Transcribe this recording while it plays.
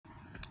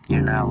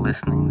You're now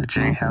listening to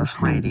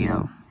Jayhouse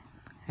Radio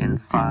in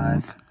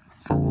 5,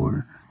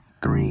 4,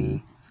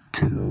 3,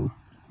 2,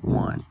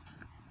 1.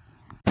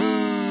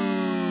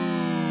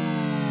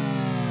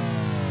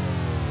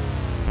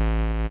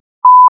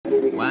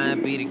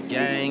 YB the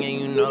gang,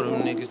 and you know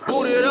them niggas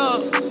booted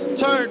up,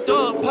 turned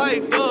up,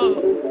 piped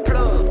up,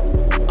 plug.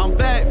 I'm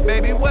back,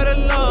 baby, where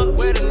the love?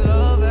 Where the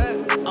love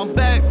at? I'm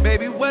back,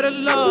 baby, where the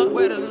love?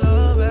 Where the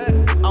love at?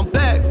 I'm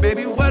back,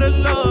 baby, where the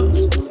love?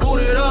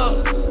 Booted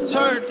up,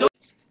 turned up.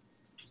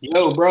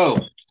 Yo, bro.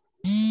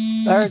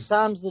 Third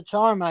time's the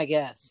charm, I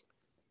guess.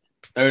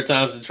 Third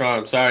time's the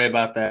charm. Sorry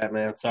about that,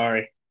 man.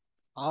 Sorry.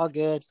 All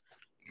good.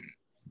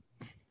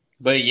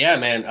 But yeah,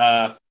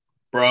 man,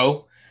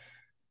 bro,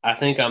 I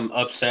think I'm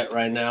upset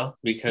right now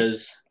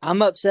because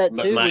I'm upset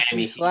too Miami that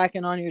you're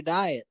slacking on your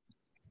diet.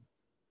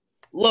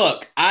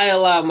 Look, I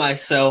allow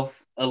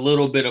myself a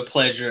little bit of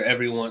pleasure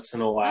every once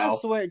in a while. I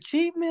swear,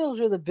 cheat meals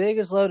are the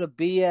biggest load of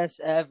BS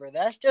ever.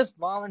 That's just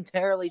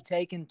voluntarily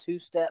taking 2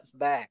 steps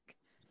back.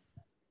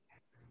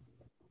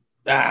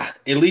 At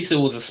least it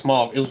was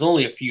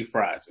only a few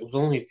fries. It was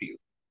only a few.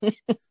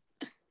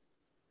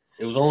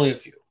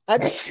 I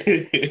just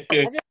see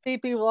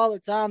people all the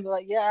time. They're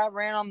like, yeah, I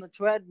ran on the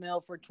treadmill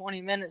for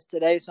 20 minutes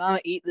today, so I'm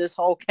going to eat this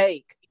whole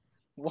cake.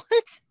 What?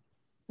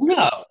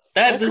 No,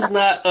 that does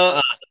not.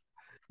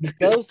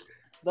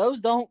 Those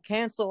don't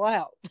cancel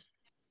out.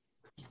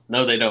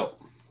 No, they don't.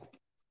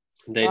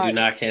 They do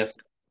not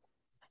cancel.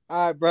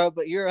 All right, bro,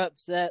 but you're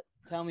upset.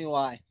 Tell me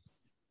why.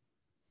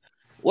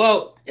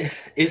 Well,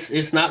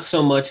 it's not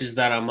so much as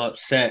that I'm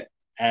upset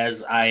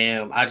as I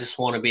am. I just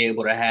want to be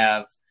able to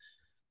have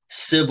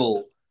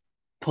civil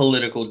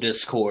political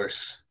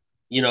discourse.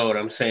 You know what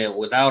I'm saying?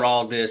 Without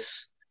all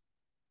this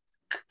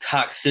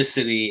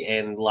toxicity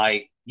and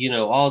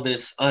all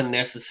this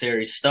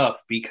unnecessary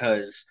stuff,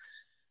 because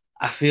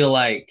I feel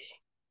like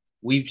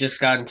we've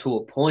just gotten to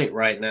a point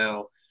right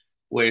now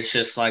where it's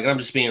just like, I'm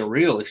just being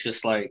real. It's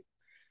just like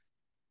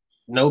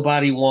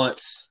nobody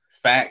wants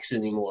facts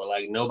anymore.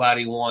 Like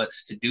nobody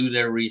wants to do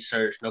their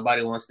research.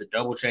 Nobody wants to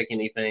double check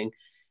anything.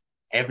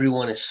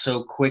 Everyone is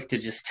so quick to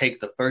just take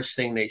the first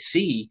thing they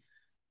see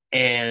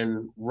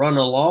and run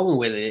along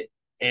with it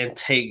and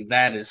take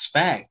that as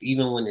fact,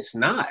 even when it's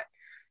not.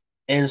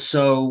 And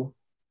so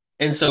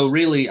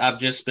really, I've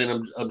just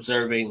been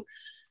observing,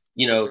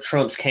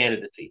 Trump's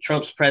candidacy,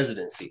 Trump's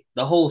presidency,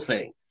 the whole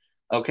thing.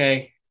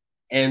 Okay.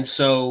 And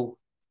so,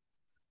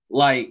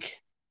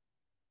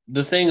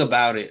 the thing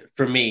about it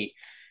for me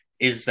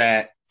is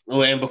that,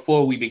 and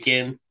before we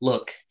begin,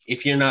 look,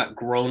 if you're not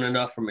grown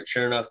enough or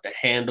mature enough to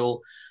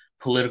handle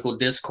political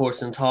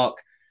discourse and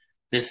talk,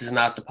 this is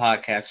not the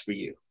podcast for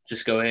you.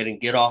 Just go ahead and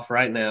get off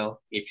right now.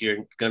 If you're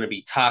going to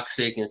be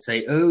toxic and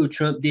say, oh,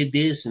 Trump did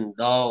this and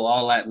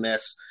all that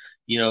mess,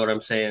 you know what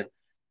I'm saying?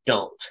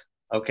 Don't.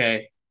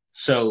 Okay.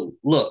 So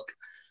look,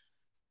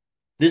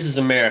 this is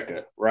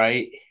America,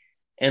 right?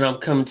 And I'm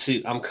coming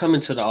to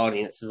the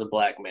audience as a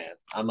black man.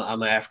 I'm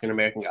an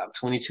African-American guy. I'm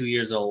 22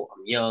 years old.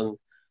 I'm young.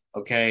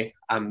 Okay.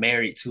 I'm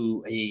married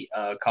to a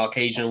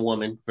Caucasian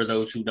woman, for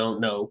those who don't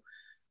know.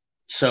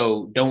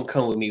 So don't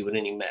come with me with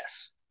any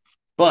mess.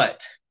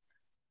 But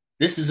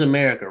this is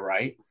America,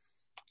 right?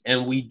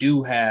 And we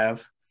do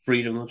have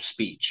freedom of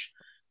speech.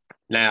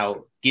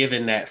 Now,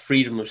 given that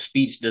freedom of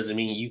speech doesn't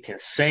mean you can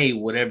say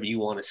whatever you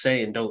want to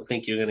say and don't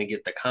think you're going to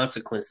get the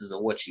consequences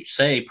of what you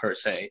say, per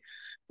se.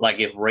 Like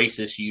if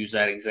racists use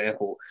that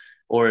example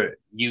or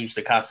use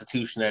the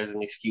Constitution as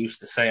an excuse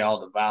to say all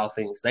the vile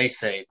things they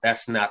say,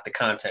 that's not the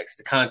context.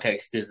 The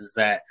context is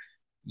that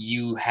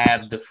you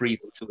have the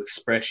freedom to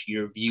express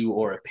your view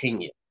or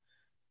opinion.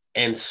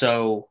 And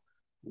so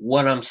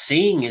what I'm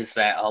seeing is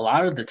that a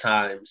lot of the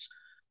times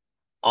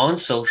on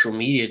social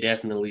media,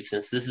 definitely,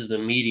 since this is the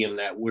medium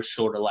that we're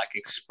sort of like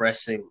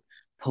expressing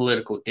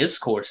political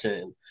discourse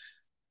in,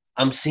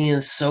 I'm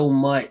seeing so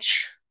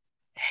much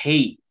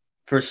hate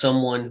for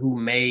someone who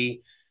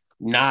may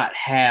not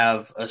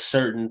have a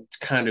certain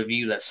kind of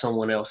view that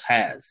someone else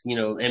has,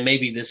 and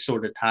maybe this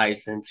sort of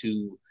ties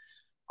into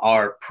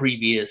our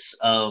previous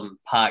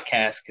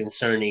podcast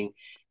concerning,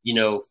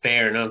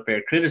 fair and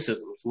unfair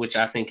criticisms, which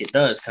I think it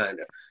does kind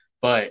of.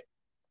 But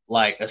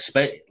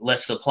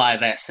let's apply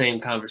that same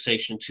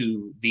conversation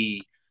to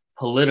the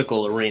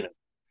political arena.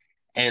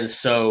 And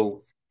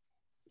so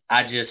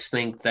I just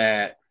think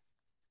that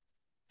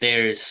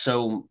there's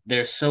so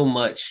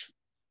much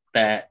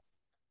that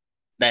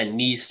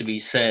needs to be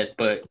said,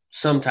 but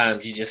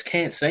sometimes you just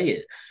can't say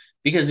it.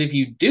 Because if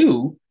you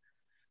do,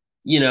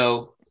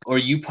 or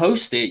you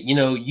post it,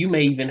 you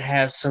may even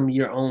have some of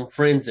your own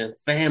friends and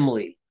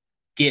family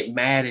get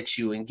mad at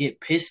you and get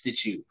pissed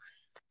at you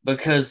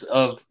because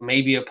of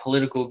maybe a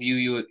political view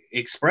you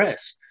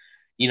expressed.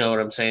 You know what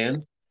I'm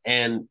saying?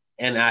 And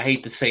I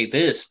hate to say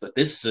this, but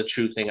this is a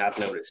true thing I've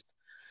noticed.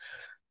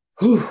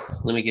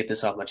 Let me get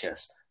this off my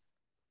chest.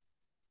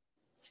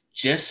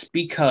 Just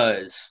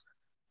because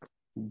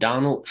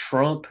Donald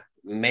Trump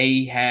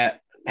definitely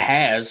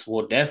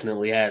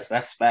has,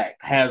 that's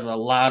fact, has a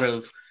lot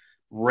of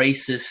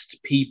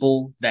racist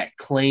people that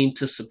claim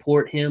to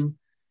support him,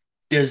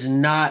 does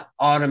not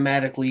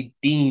automatically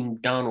deem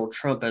Donald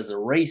Trump as a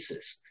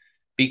racist,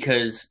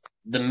 because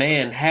the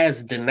man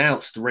has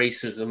denounced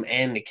racism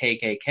and the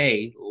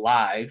KKK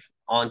live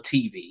on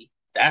TV.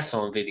 That's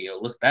on video.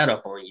 Look that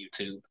up on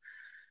YouTube.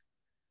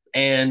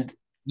 And,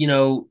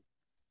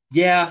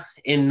 yeah,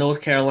 in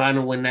North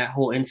Carolina, when that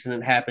whole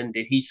incident happened,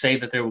 did he say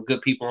that there were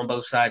good people on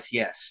both sides?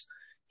 Yes,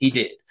 he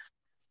did.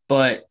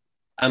 But,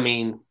 I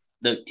mean,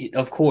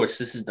 of course,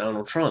 this is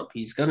Donald Trump.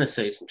 He's going to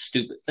say some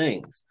stupid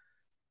things.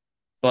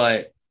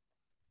 But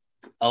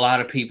a lot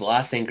of people,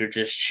 I think, are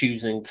just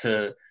choosing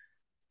to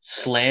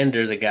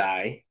slander the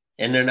guy,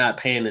 and they're not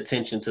paying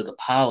attention to the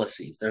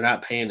policies. They're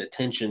not paying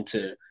attention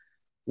to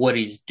what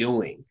he's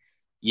doing.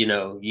 You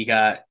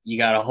got you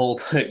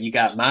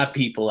got my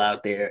people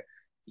out there,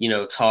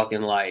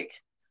 talking like,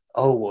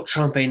 oh, well,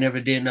 Trump ain't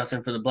never did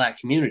nothing for the black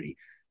community.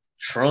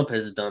 Trump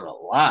has done a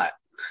lot.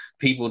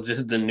 People,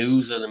 just the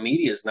news or the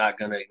media is not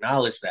going to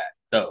acknowledge that,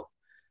 though.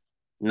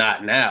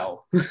 Not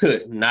now,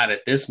 not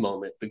at this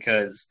moment,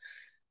 because,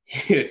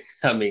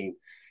 I mean,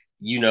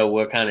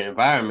 what kind of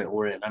environment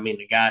we're in. I mean,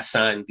 the guy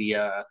signed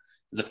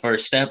the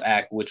First Step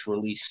Act, which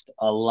released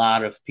a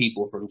lot of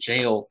people from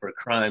jail for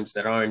crimes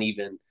that aren't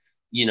even,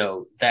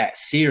 that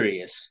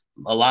serious.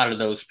 A lot of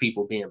those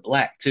people being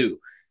black too.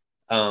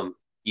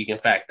 You can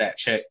fact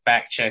check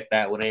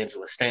that with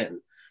Angela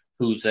Stanton,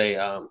 who's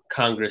a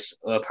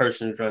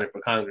person who's running for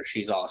Congress.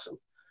 She's awesome.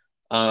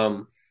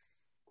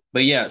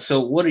 But yeah,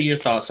 so what are your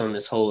thoughts on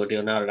this whole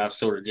deal now that I've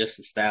sort of just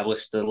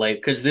established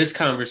because this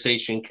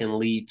conversation can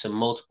lead to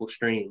multiple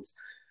streams,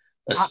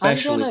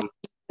 especially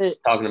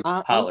talking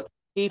about politics.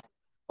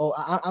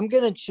 I'm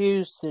going to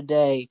choose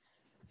today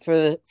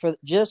for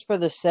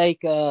the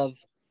sake of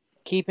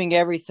keeping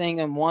everything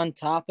in one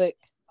topic,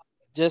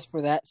 just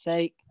for that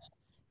sake.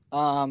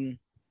 I'm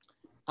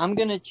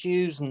going to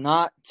choose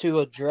not to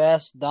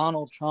address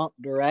Donald Trump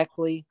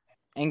directly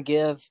and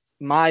give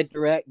my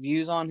direct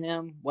views on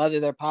him, whether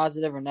they're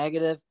positive or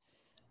negative.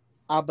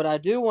 But I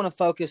do want to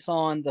focus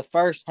on the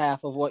first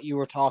half of what you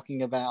were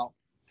talking about.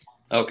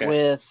 Okay.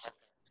 With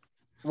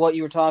what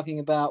you were talking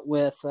about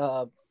with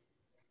how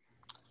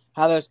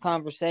there's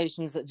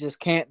conversations that just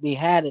can't be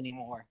had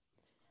anymore.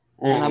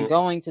 Mm-hmm. And I'm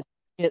going to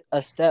take it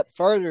a step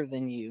further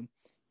than you,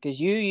 because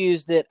you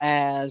used it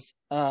as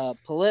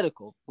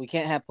political. We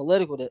can't have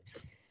political.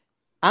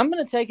 I'm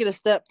going to take it a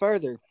step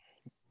further.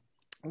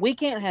 We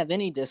can't have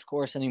any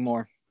discourse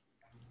anymore,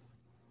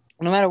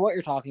 no matter what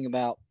you're talking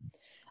about.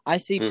 I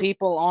see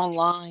people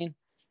online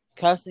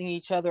cussing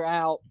each other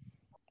out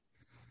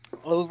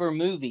over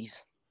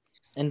movies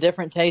and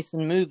different tastes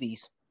in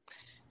movies.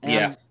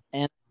 And,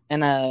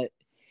 don't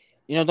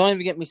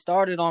even get me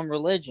started on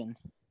religion.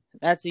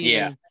 That's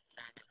even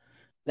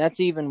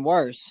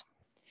worse.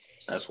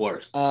 That's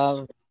worse.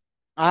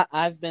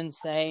 I've been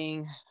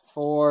saying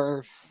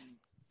for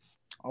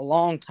a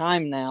long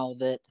time now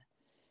that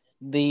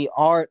the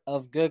art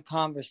of good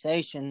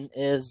conversation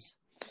is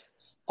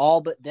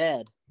all but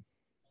dead.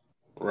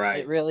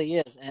 Right. It really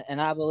is.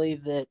 And I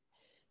believe that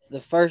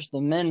the First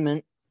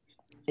Amendment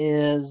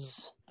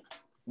is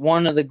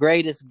one of the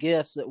greatest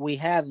gifts that we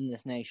have in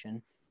this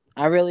nation.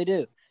 I really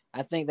do.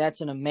 I think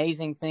that's an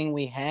amazing thing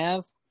we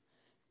have,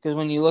 because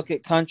when you look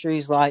at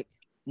countries like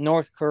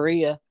North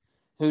Korea,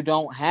 who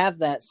don't have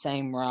that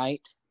same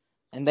right,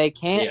 and they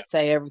can't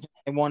say everything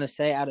they want to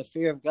say out of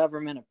fear of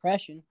government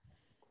oppression.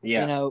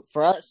 Yeah.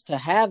 For us to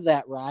have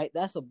that right,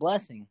 that's a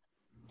blessing.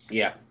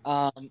 Yeah.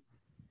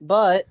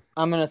 But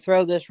I'm going to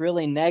throw this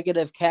really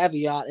negative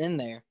caveat in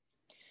there.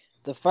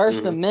 The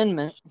First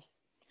Amendment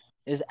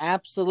is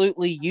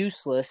absolutely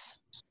useless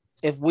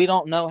if we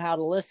don't know how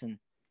to listen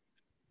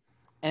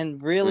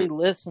and really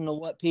listen to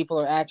what people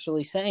are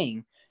actually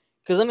saying.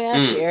 Because let me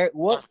ask you, Eric,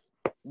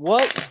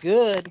 what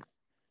good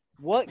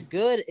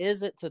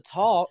is it to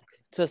talk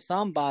to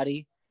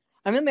somebody?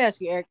 Let me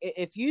ask you, Eric,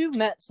 if you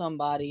met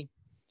somebody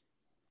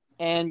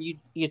and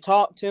you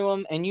talked to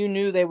them and you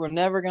knew they were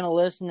never going to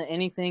listen to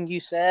anything you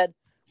said,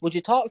 would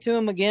you talk to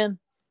them again?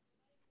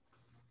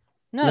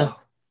 No,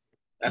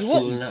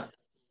 absolutely not.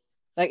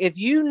 Like, if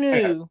you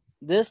knew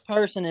this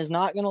person is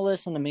not going to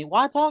listen to me,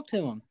 why talk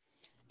to them?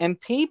 And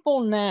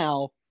people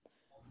now,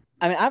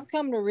 I've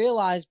come to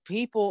realize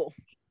people,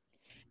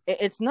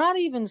 it's not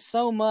even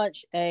so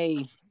much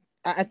I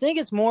think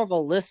it's more of a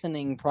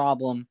listening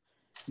problem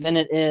than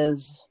it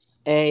is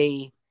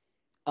a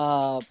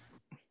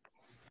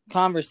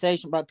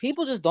conversation. But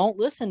people just don't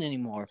listen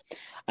anymore.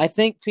 I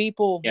think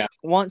people,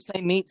 once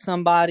they meet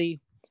somebody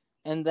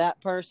and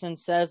that person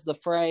says the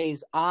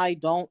phrase, "I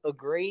don't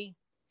agree,"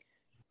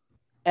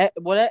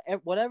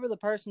 whatever the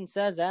person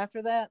says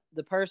after that,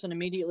 the person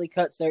immediately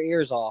cuts their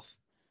ears off.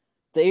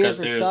 The ears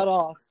are shut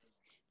off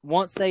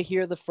once they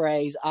hear the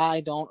phrase,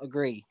 "I don't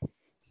agree,"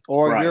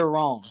 or "You're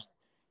wrong."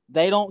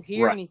 They don't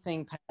hear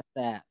anything past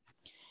that.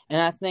 And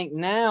I think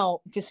now,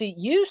 because see,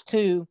 used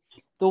to,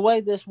 the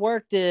way this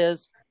worked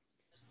is,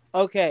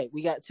 okay,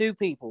 we got two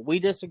people. We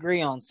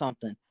disagree on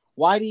something.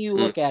 Why do you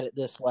look at it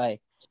this way?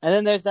 And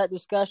then there's that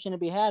discussion to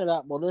be had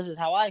about, well, this is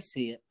how I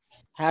see it.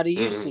 How do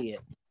you see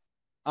it?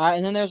 All right,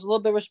 and then there's a little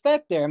bit of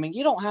respect there. I mean,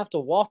 you don't have to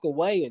walk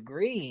away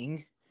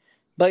agreeing,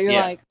 but you're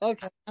like,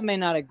 okay, I may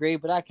not agree,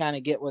 but I kind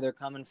of get where they're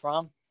coming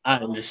from. I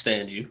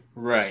understand you.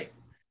 Right.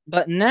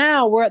 But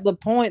now we're at the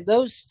point,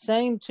 those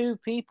same two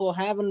people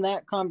having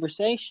that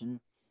conversation,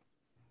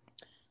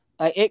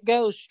 like it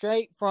goes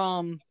straight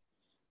from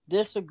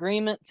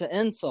disagreement to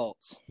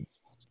insults.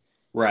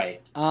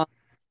 Right.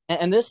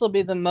 And this will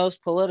be the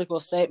most political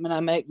statement I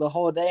make the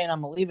whole day, and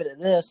I'm going to leave it at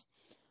this.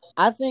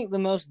 I think the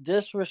most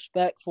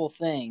disrespectful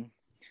thing,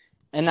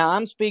 and now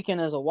I'm speaking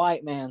as a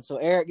white man, so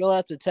Eric, you'll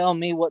have to tell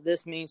me what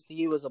this means to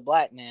you as a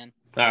black man.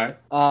 All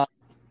right.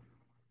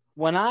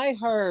 When I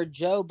heard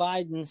Joe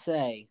Biden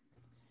say,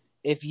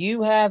 if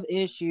you have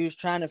issues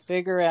trying to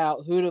figure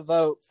out who to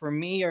vote for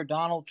me or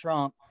Donald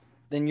Trump,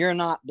 then you're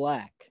not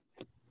black.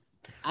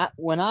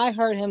 When I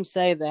heard him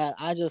say that,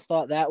 I just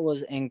thought that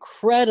was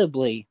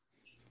incredibly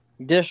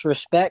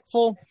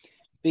disrespectful,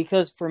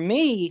 because for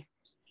me,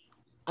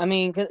 I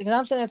mean, because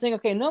I'm sitting there thinking,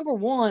 okay, number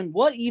one,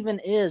 what even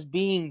is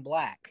being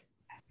black?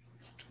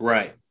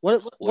 Right.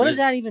 What does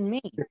that even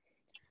mean?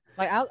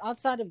 Like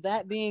outside of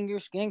that being your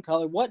skin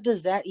color, what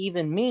does that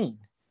even mean?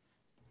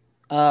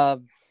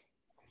 And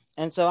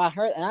so I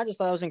heard, and I just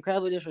thought it was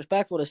incredibly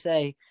disrespectful to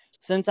say,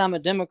 since I'm a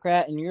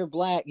Democrat and you're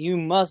black, you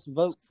must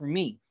vote for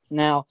me.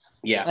 Now,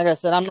 like I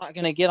said, I'm not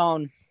going to get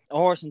on a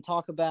horse and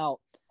talk about,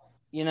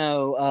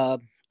 I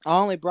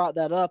only brought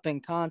that up in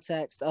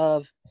context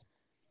of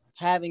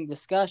having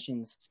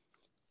discussions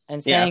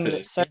and saying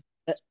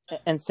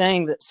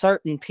that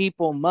certain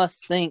people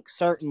must think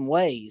certain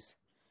ways.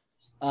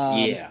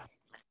 But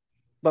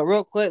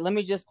real quick, let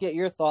me just get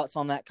your thoughts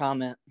on that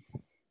comment.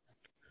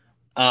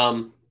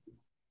 I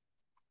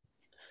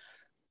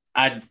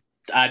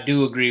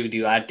do agree with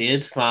you. I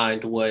did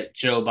find what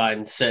Joe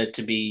Biden said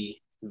to be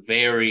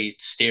very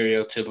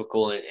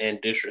stereotypical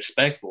and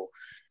disrespectful.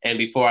 And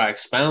before I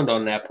expound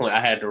on that point, I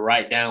had to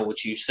write down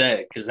what you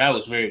said, because that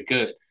was very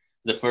good.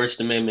 The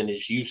First Amendment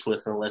is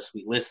useless unless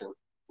we listen.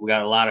 We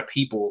got a lot of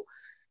people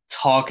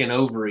talking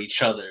over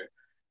each other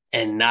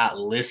and not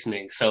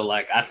listening. So,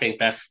 like, I think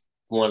that's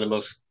one of the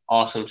most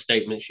awesome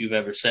statements you've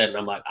ever said. And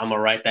I'm like, I'm going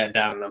to write that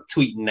down and I'm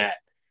tweeting that.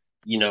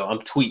 I'm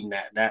tweeting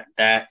that.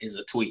 That is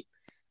a tweet.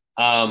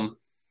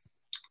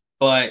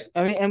 But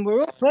I mean, and we're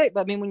real quick,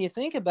 but I mean, when you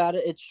think about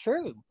it, it's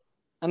true.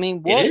 I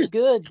mean, what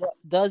good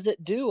does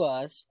it do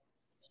us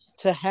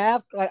to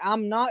have, like,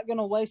 I'm not going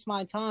to waste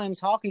my time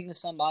talking to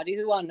somebody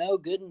who I know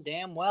good and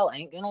damn well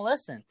ain't going to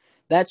listen.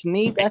 That's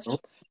me.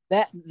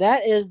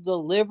 That is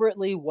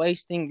deliberately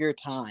wasting your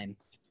time.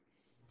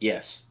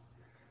 Yes.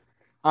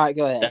 All right,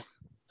 go ahead.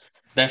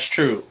 That's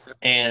true.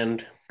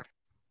 And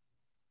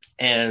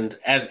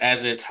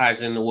as it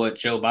ties into what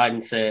Joe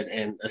Biden said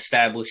and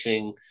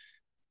establishing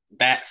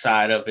that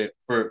side of it,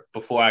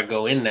 before I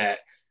go in that,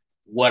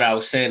 what I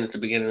was saying at the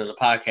beginning of the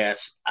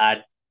podcast,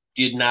 I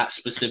did not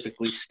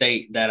specifically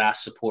state that I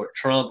support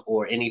Trump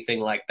or anything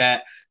like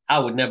that. I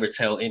would never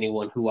tell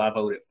anyone who I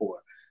voted for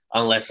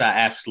unless I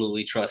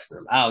absolutely trust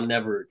them. I'll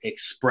never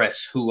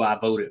express who I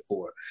voted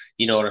for.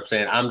 You know what I'm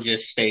saying? I'm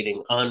just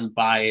stating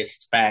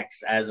unbiased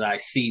facts as I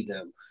see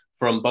them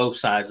from both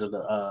sides of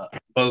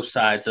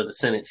the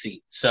Senate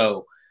seat.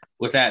 So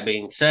with that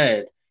being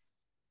said,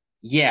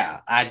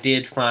 yeah, I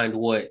did find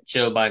what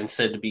Joe Biden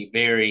said to be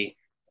very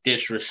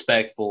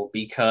disrespectful,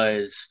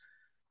 because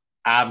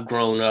I've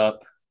grown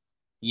up,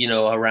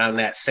 around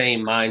that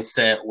same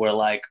mindset where,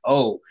 like,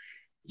 oh,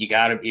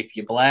 if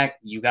you're black,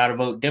 you gotta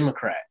vote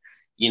Democrat.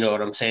 You know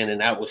what I'm saying?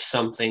 And that was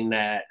something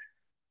that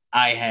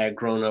I had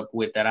grown up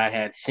with, that I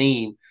had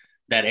seen,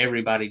 that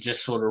everybody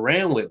just sort of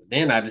ran with.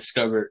 Then I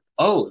discovered,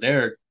 oh,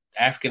 there are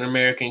African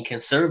American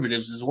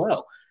conservatives as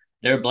well.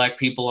 There are black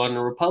people on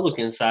the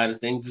Republican side of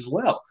things as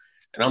well.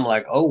 And I'm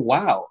like, oh,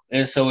 wow.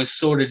 And so it's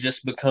sort of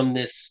just become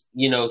this,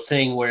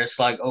 thing where it's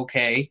like,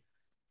 okay,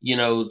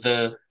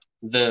 the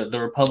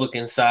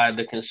Republican side,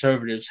 the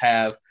conservatives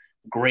have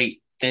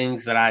great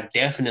things that I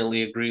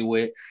definitely agree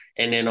with.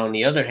 And then on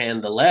the other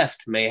hand, the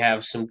left may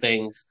have some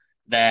things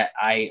that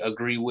I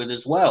agree with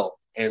as well.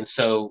 And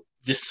so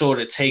just sort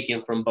of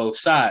taken from both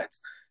sides,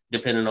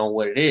 depending on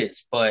what it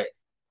is. But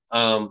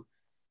to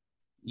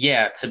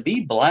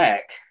be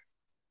black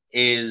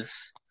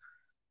is,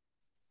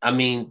 I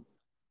mean,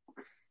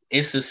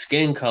 it's a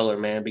skin color,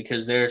 man,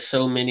 because there are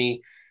so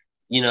many,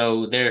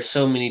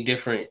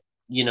 different,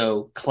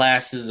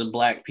 classes of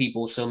black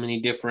people, so many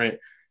different,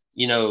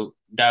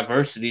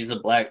 diversities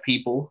of black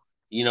people.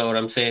 You know what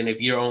I'm saying? If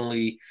your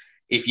only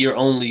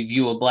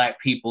view of black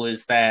people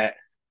is that,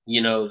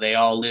 they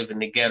all live in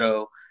the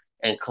ghetto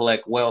and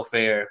collect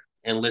welfare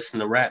and listen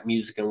to rap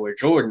music and wear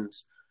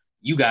Jordans,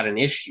 you got an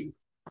issue.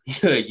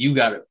 You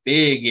got a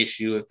big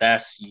issue if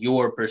that's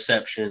your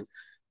perception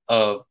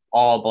of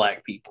all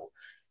black people.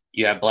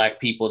 You have black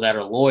people that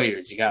are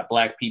lawyers. You got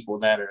black people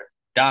that are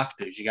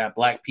doctors. You got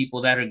black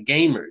people that are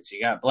gamers.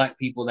 You got black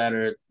people that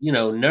are,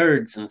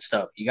 nerds and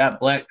stuff. You got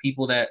black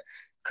people that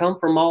come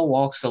from all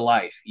walks of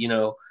life,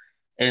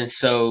 And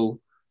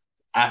so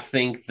I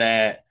think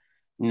that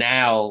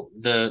now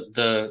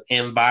the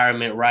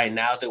environment right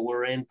now that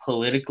we're in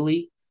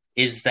politically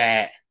is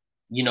that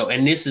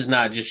and this is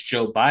not just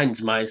Joe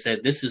Biden's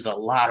mindset. This is a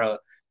lot of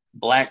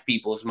black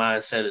people's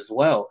mindset as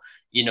well.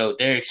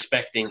 They're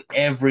expecting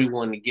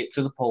everyone to get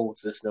to the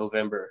polls this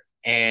November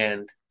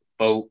and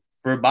vote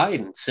for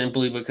Biden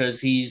simply because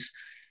he's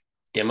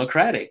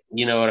Democratic.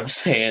 You know what I'm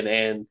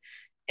saying?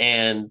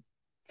 And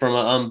from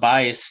an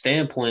unbiased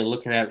standpoint,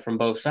 looking at it from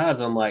both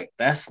sides, I'm like,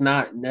 that's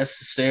not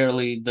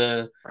necessarily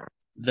the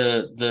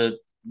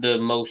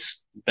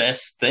most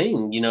best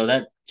thing.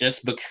 That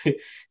just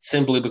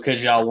simply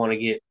because y'all want to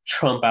get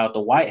Trump out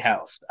the White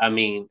House. I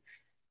mean,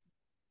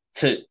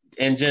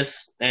 and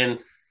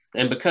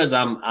because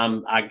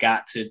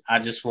I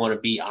just want to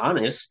be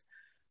honest.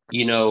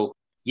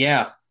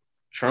 Yeah,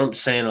 Trump's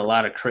saying a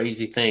lot of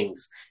crazy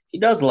things. He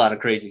does a lot of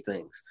crazy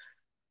things,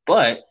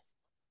 but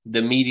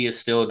the media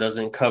still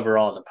doesn't cover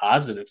all the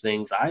positive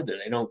things either.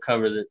 They don't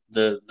cover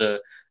the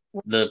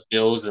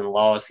bills and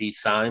laws he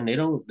signed. They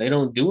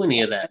don't do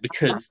any of that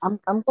because I'm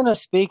going to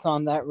speak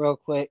on that real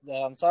quick,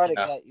 though. I'm sorry to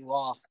cut you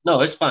off.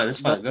 No, it's fine. It's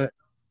fine. Go ahead.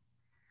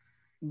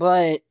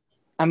 But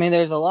I mean,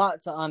 there's a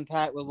lot to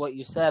unpack with what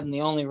you said, and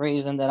the only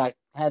reason that I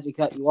had to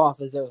cut you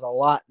off is there's a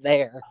lot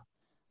there.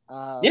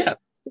 Yeah,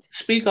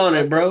 speak on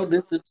it, bro.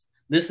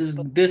 This is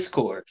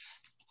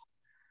discourse.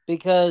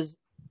 Because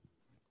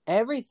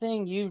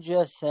everything you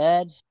just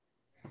said,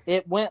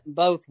 it went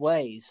both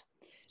ways.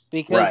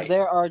 Because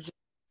there are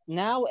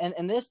now,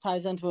 and this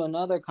ties into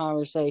another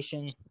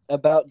conversation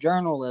about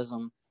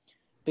journalism.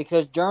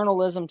 Because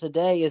journalism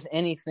today is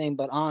anything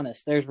but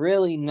honest. There's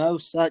really no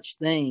such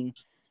thing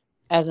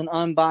as an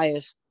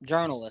unbiased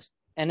journalist,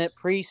 and it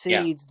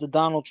precedes the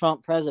Donald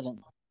Trump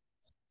presidency.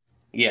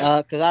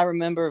 Yeah, because I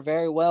remember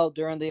very well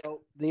during the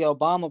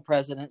Obama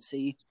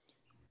presidency,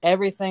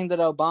 everything that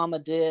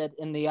Obama did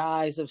in the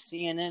eyes of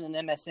CNN and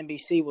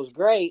MSNBC was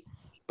great,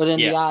 but in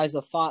the eyes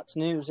of Fox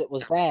News, it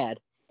was bad.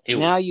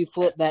 Now you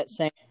flip that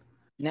same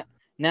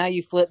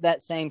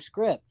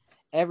script.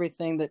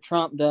 Everything that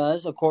Trump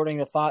does, according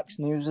to Fox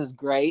News, is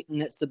great,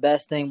 and it's the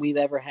best thing we've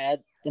ever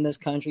had in this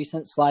country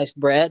since sliced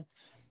bread.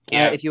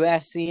 If you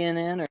ask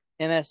CNN or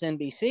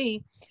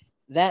MSNBC,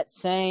 that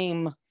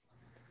same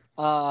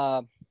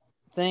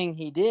thing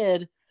he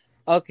did,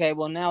 okay,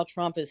 well, now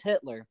Trump is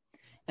Hitler.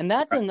 And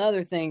that's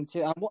another thing,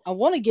 too. I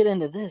want to get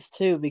into this,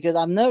 too, because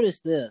I've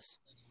noticed this.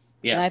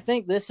 Yeah. And I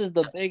think this is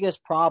the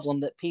biggest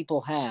problem that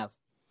people have.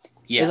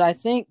 Yeah. Is I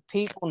think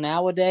people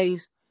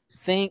nowadays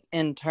think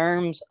in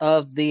terms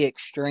of the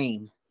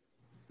extreme.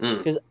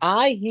 Because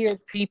I hear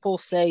people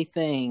say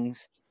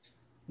things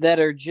that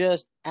are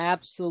just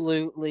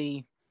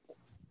absolutely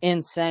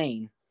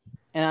insane.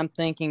 And I'm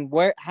thinking,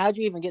 how'd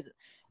you even get this?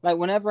 Like,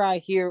 whenever I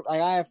hear,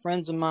 like, I have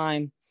friends of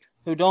mine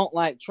who don't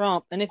like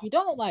Trump. And if you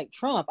don't like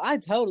Trump, I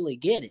totally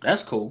get it.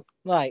 That's cool.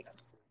 Like,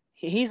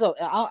 he's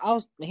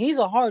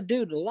a hard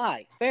dude to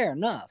like. Fair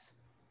enough.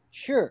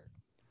 Sure.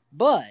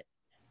 But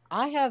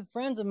I have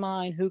friends of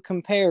mine who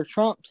compare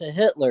Trump to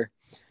Hitler.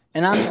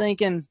 And I'm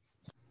thinking,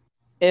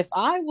 if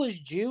I was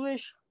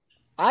Jewish,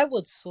 I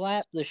would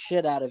slap the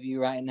shit out of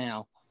you right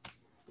now.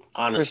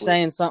 Honestly. For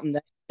saying something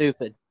that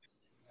stupid.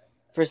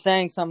 For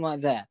saying something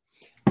like that.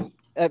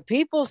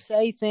 People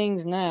say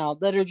things now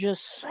that are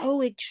just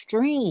so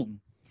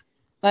extreme.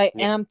 Like,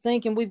 and I'm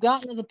thinking we've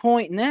gotten to the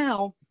point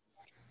now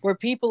where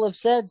people have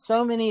said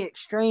so many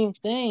extreme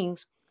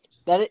things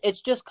that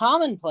it's just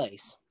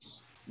commonplace.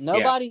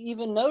 Nobody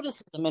even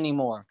notices them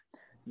anymore.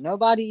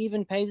 Nobody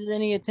even pays it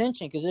any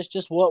attention because it's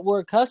just what we're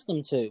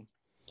accustomed to.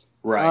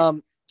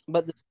 Right.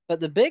 But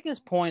the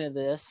biggest point of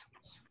this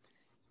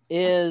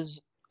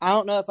is, I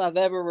don't know if I've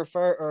ever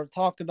referred or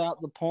talked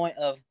about the point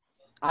of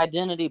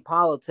identity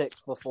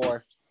politics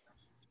before.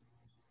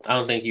 I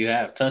don't think you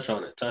have. Touch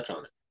on it.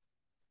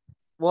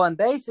 Well, and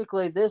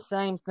basically this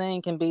same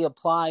thing can be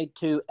applied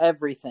to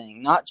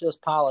everything, not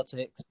just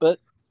politics, but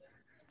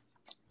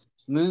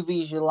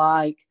movies you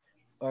like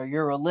or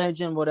your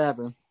religion,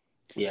 whatever.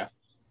 Yeah.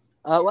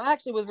 Well,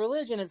 actually, with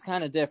religion, it's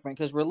kind of different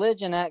because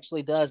religion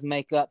actually does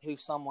make up who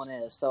someone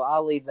is. So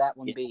I'll leave that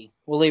one be.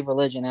 We'll leave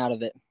religion out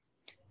of it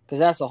because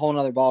that's a whole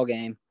nother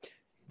ballgame.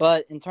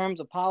 But in terms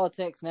of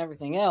politics and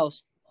everything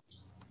else,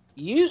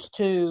 used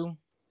to,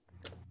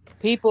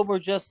 people were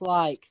just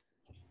like,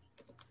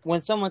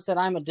 when someone said,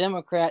 I'm a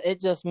Democrat, it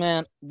just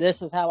meant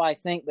this is how I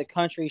think the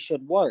country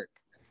should work.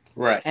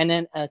 Right. And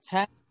then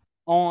attack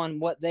on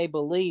what they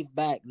believed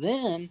back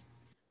then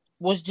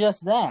was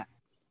just that.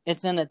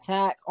 It's an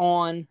attack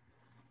on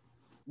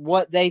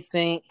what they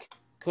think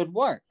could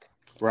work.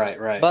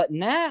 Right. But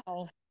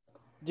now,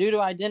 due to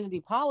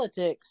identity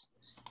politics,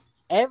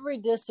 every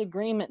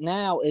disagreement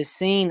now is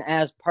seen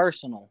as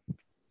personal.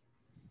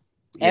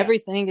 Yeah.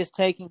 Everything is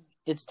taken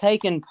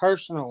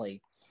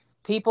personally.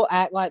 People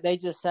act like they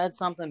just said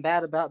something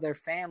bad about their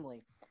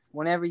family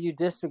whenever you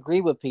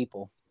disagree with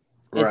people.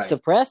 Right. It's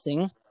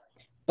depressing,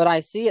 but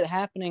I see it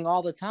happening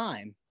all the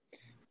time.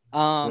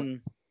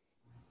 And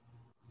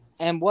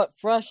what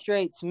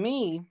frustrates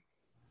me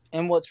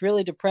and what's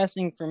really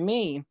depressing for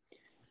me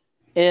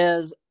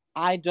is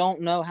I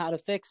don't know how to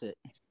fix it.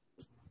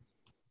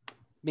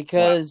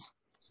 Because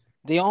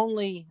the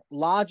only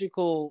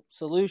logical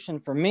solution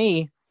for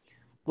me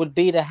would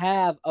be to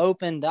have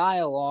open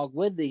dialogue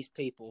with these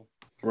people.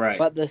 Right.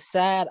 But the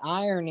sad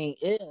irony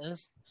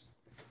is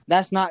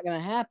that's not going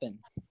to happen.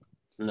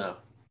 No.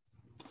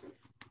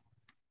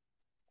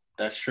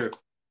 That's true.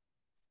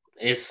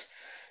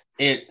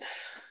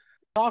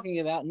 Talking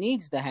about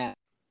needs to happen.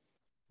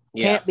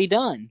 Yeah. Can't be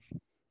done.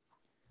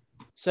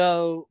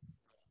 So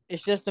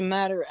it's just a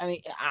matter. I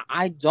mean,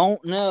 I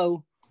don't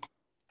know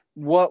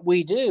what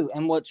we do.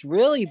 And what's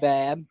really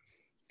bad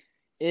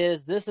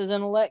is this is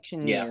an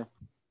election year.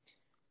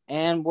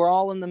 And we're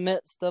all in the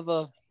midst of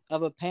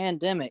a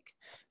pandemic.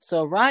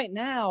 So right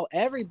now,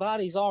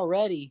 everybody's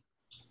already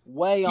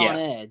way on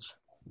edge.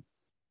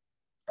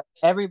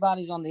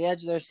 Everybody's on the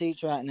edge of their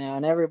seats right now,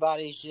 and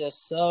everybody's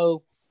just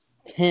so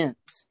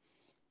tense.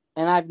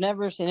 And I've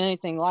never seen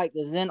anything like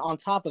this. And then on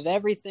top of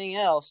everything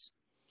else,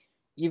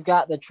 you've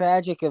got the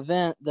tragic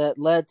event that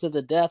led to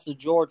the death of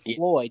George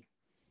Floyd.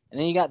 And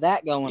then you got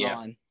that going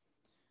on.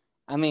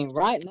 I mean,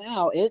 right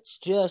now, it's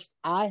just,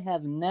 I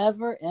have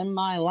never in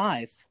my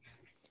life,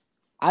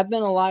 I've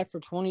been alive for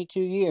 22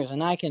 years,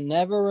 and I can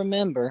never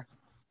remember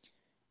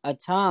a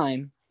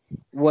time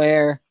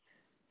where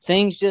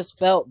things just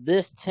felt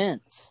this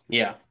tense.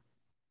 Yeah.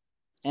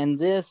 And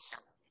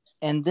this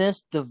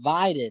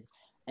divided,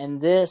 and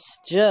this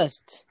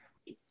just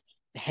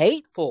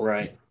hateful.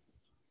 Right.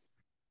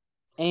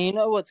 And you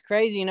know what's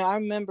crazy? You know, I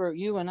remember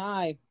you and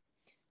I,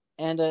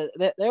 and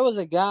there was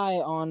a guy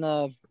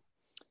on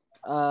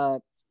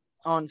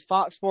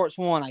Fox Sports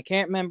 1. I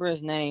can't remember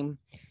his name.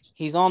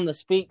 He's on the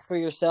Speak for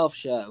Yourself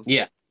show.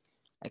 Yeah.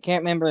 I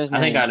can't remember his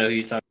name. I think I know who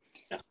you're talking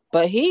about.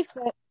 But he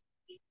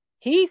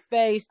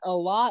faced a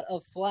lot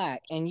of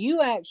flack. And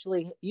you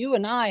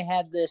and I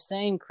had this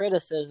same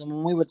criticism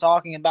when we were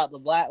talking about the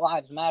Black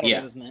Lives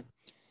Matter movement.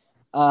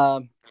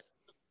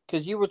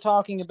 Because you were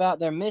talking about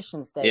their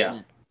mission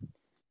statement.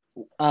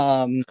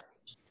 Yeah.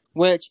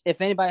 Which,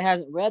 if anybody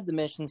hasn't read the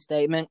mission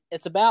statement,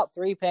 it's about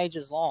 3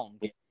 pages long.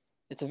 Yeah.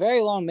 It's a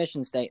very long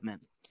mission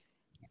statement.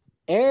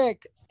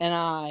 Eric and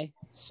I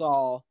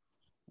saw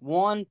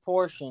one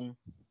portion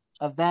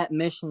of that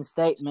mission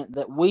statement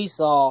that we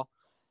saw,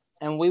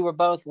 and we were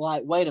both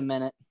like, wait a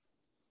minute.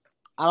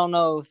 I don't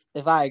know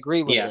if I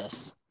agree with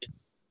this.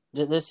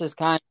 This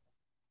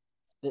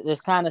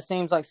kind of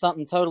seems like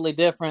something totally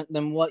different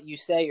than what you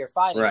say you're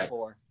fighting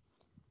for.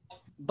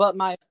 But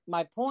my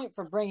point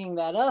for bringing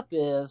that up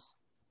is,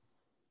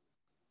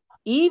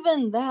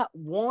 even that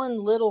one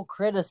little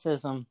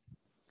criticism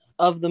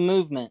of the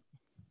movement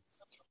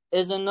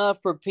is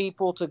enough for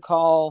people to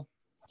call,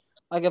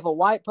 like, if a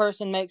white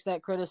person makes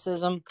that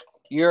criticism,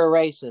 you're a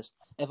racist.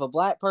 If a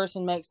black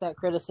person makes that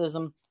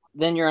criticism,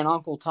 then you're an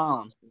Uncle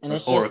Tom. And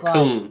it's or just a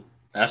coon.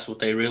 That's what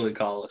they really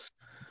call us.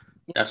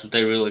 That's what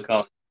they really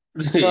call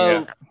us.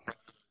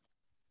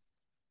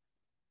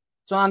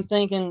 So I'm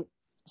thinking,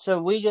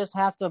 so we just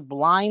have to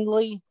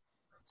blindly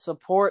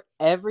support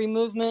every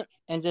movement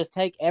and just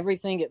take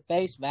everything at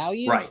face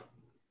value? Right.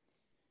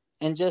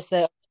 And just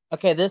say,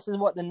 okay, this is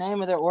what the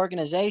name of their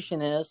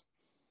organization is.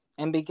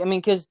 And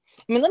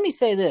let me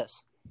say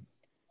this.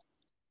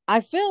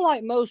 I feel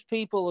like most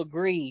people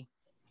agree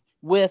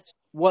with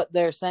what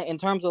they're saying in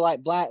terms of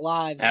like Black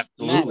Lives Matter.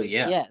 Absolutely,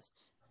 yeah. Yes.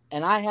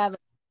 And I haven't.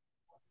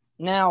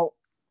 Now,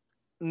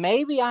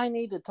 maybe I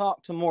need to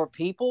talk to more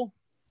people,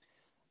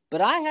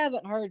 but I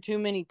haven't heard too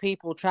many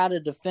people try to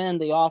defend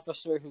the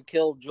officer who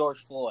killed George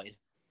Floyd.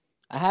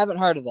 I haven't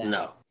heard of that.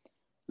 No.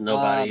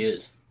 Nobody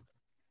is.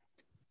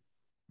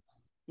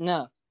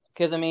 No.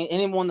 Because,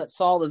 anyone that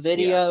saw the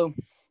video,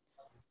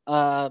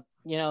 as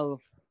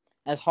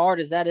hard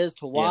as that is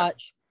to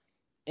watch,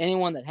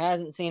 anyone that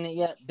hasn't seen it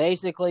yet,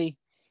 basically,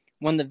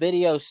 when the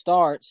video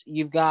starts,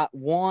 you've got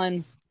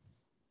one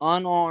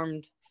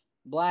unarmed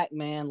black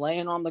man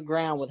laying on the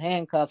ground with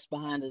handcuffs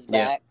behind his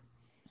back,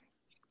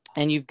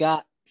 and you've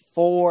got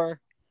 4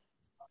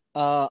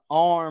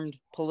 armed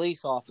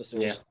police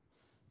officers. Yeah.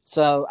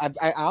 So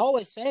I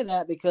always say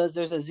that because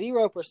there's a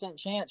 0%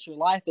 chance your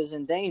life is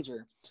in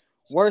danger.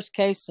 Worst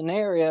case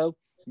scenario,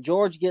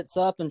 George gets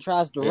up and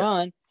tries to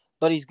run,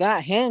 but he's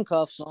got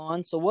handcuffs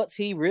on. So what's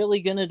he really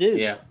going to do?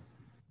 Yeah.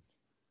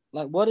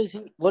 Like, what is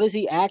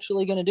he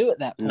actually going to do at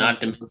that point? Not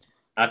to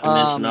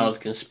mention all the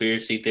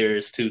conspiracy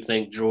theorists who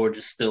think George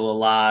is still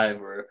alive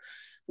or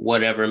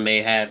whatever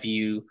may have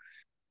you.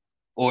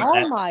 Or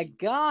my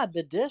God,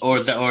 the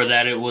disrespect. Or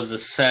that it was a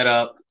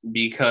setup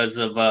because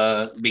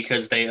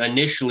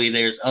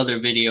there's other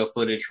video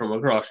footage from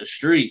across the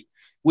street,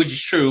 which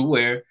is true,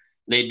 where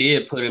they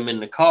did put him in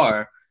the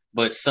car,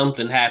 but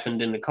something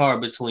happened in the car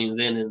between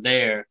then and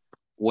there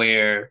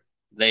where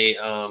they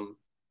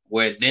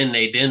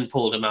then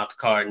pulled him out the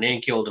car and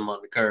then killed him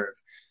on the curb.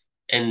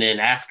 And then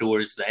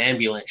afterwards the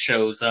ambulance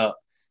shows up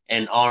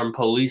and armed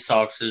police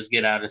officers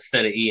get out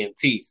instead of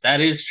EMTs.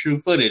 That is true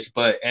footage,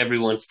 but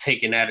everyone's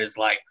taking that as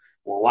like,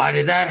 well, why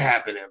did that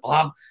happen? And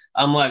blah.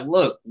 I'm like,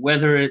 look,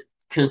 whether it's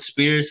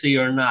conspiracy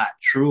or not,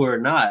 true or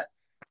not,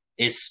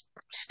 it's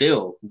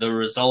still the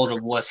result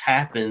of what's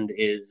happened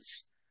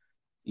is,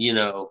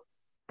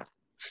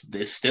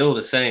 it's still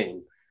the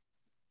same.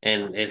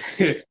 And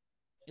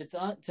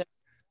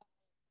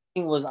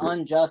was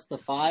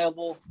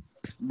unjustifiable,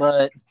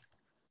 but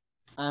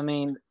I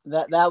mean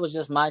that was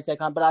just my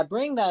take on it. But I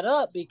bring that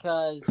up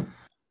because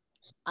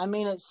I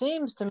mean it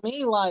seems to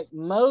me like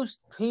most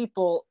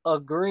people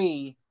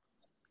agree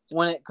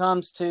when it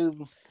comes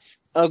to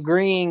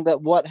agreeing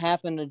that what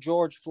happened to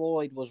George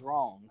Floyd was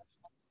wrong.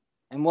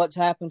 And what's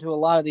happened to a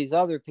lot of these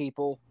other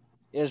people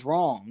is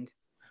wrong.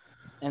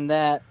 And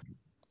that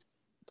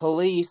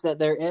that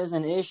there is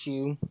an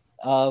issue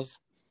of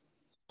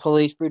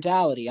police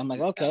brutality. I'm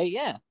like, okay,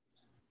 yeah,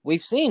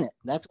 we've seen it.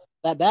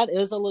 That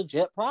is a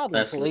legit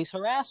problem. Police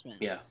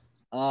harassment. Yeah.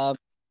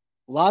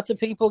 Lots of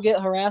people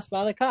get harassed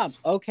by the cops.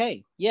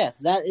 Okay,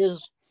 yes,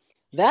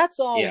 that's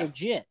all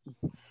legit.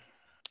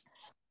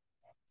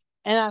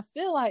 And I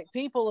feel like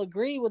people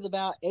agree with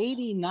about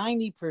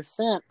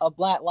 80-90% of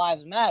Black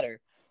Lives Matter.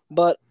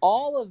 But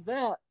all of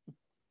that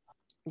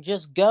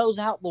just goes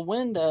out the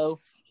window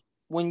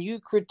when you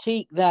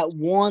critique that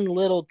one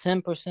little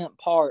 10%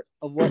 part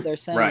of what they're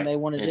saying they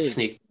want to do.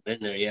 Sneak in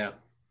there, yeah.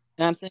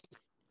 And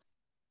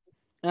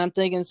I'm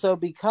thinking, so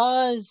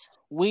because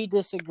we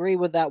disagree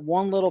with that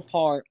one little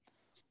part,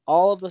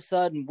 all of a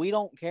sudden we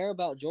don't care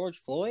about George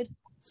Floyd?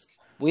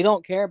 We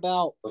don't care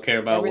about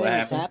everything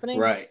that's happening?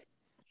 Right.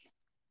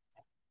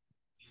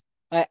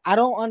 I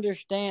don't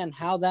understand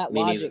how that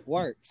logic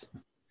works.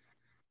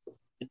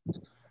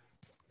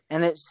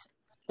 And it's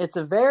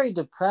a very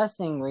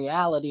depressing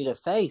reality to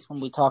face when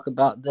we talk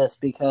about this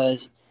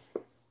because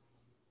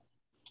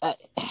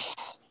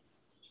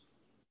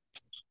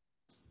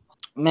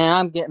man,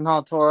 I'm getting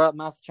all tore up.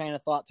 My train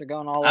of thoughts are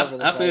going all over the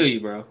place. I feel you,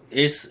 bro.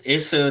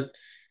 It's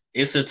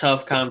a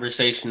tough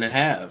conversation to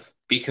have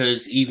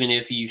because even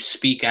if you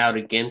speak out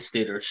against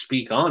it or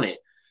speak on it,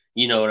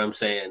 you know what I'm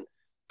saying?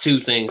 Two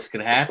things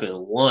could happen.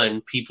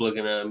 One, people are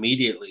going to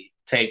immediately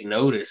take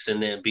notice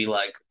and then be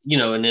like, you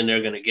know, and then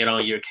they're going to get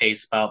on your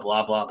case about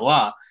blah, blah,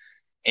 blah.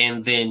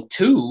 And then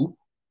two,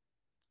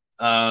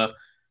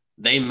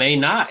 they may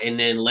not. And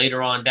then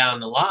later on down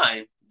the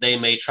line, they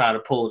may try to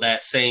pull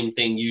that same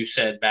thing you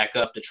said back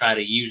up to try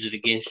to use it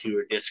against you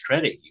or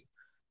discredit you,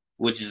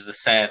 which is the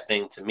sad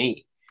thing to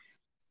me.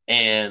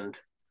 And,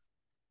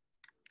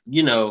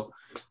 you know,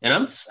 and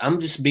I'm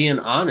just being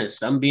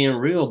honest. I'm being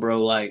real,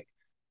 bro. Like,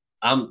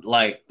 I'm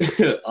like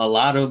a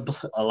lot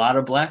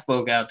of Black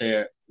folk out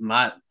there,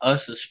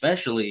 us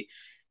especially,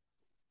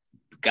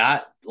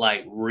 got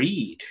like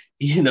read.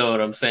 You know what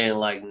I'm saying?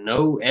 Like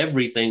know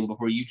everything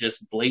before you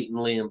just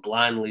blatantly and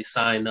blindly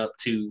sign up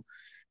to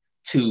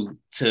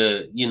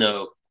you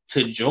know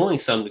to join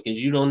something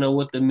because you don't know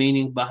what the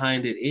meaning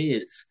behind it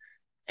is.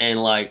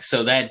 And like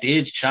so that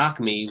did shock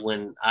me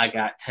when I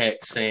got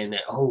text saying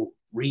that, oh,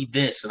 read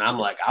this, and I'm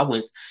like, I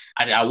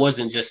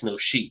wasn't just no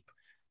sheep.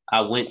 I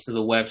went to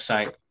the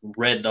website,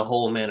 read the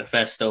whole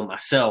manifesto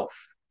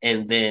myself,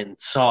 and then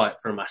saw it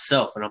for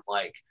myself. And I'm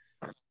like,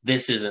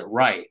 this isn't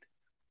right.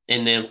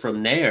 And then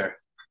from there,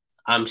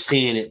 I'm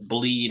seeing it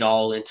bleed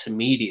all into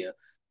media,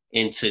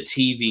 into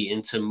TV,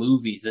 into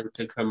movies,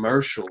 into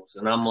commercials.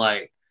 And I'm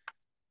like,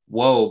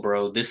 whoa,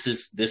 bro, this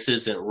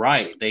isn't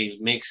right. They've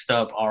mixed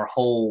up our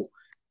whole,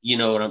 you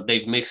know,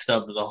 they've mixed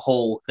up the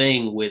whole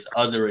thing with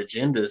other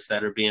agendas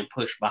that are being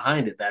pushed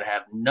behind it that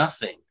have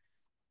nothing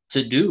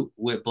to do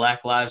with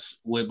Black Lives,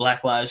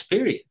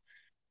 period.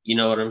 You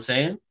know what I'm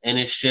saying? And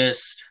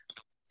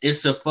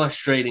it's a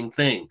frustrating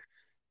thing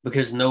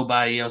because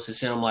nobody else is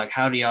saying, I'm like,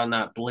 how do y'all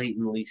not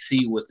blatantly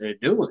see what they're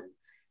doing?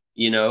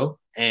 You know?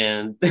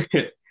 And,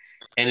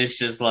 and it's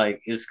just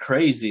like, it's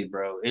crazy,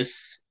 bro.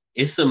 It's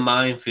a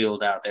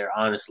minefield out there,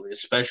 honestly,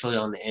 especially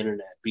on the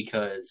internet,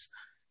 because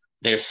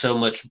there's so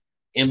much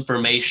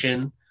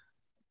information,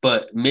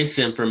 but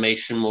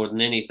misinformation more than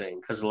anything,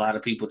 because a lot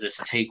of people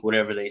just take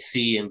whatever they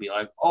see and be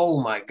like,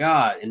 oh my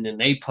God, and then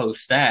they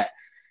post that.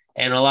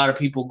 And a lot of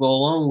people go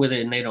along with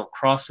it and they don't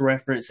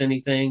cross-reference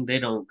anything. They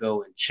don't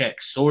go and check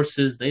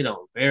sources. They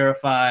don't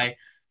verify.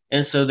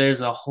 And so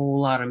there's a whole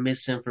lot of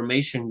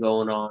misinformation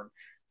going on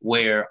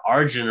where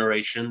our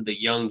generation,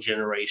 the young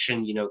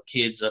generation, you know,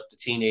 kids up to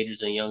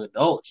teenagers and young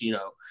adults, you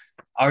know,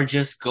 are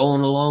just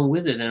going along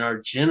with it and are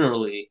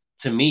generally,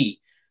 to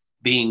me,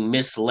 being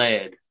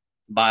misled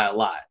by a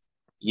lot.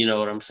 You know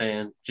what I'm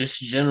saying? Just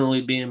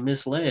generally being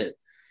misled.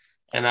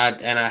 And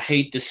I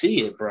hate to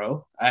see it,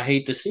 bro. I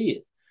hate to see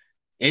it.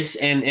 It's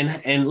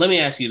and let me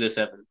ask you this,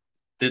 Evan.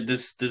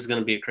 This is going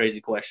to be a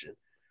crazy question.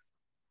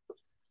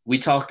 We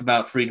talked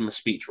about freedom of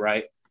speech,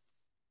 right?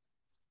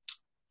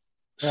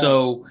 Yeah.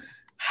 So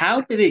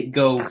how did it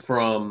go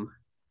from,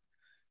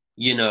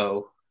 you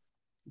know,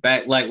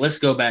 back, like, let's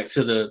go back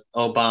to the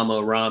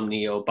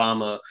Romney, who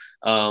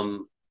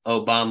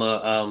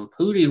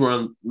did he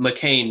run?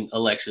 McCain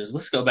elections.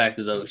 Let's go back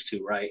to those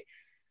two, right?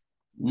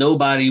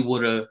 Nobody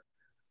would have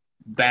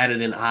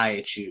batted an eye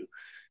at you.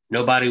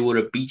 Nobody would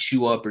have beat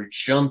you up or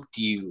jumped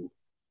you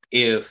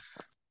if,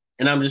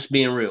 and I'm just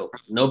being real,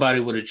 nobody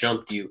would have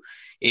jumped you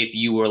if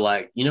you were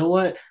like, you know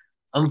what?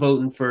 I'm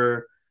voting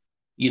for,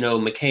 you know,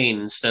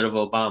 McCain instead of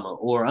Obama,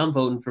 or I'm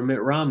voting for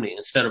Mitt Romney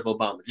instead of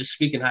Obama. Just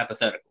speaking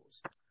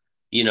hypotheticals,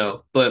 you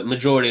know, but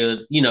majority of,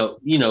 you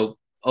know,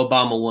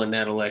 Obama won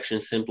that election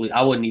simply.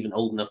 I wasn't even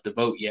old enough to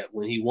vote yet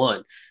when he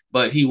won,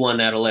 but he won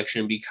that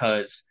election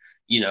because,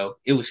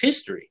 it was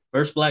history.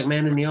 First black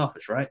man in the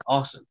office, right?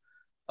 Awesome.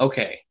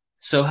 Okay.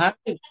 So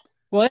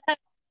Well, it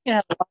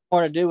has a lot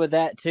more to do with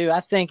that, too.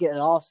 I think it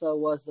also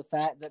was the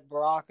fact that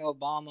Barack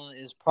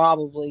Obama is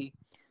probably,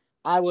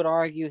 I would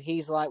argue,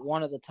 he's like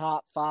one of the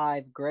top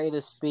 5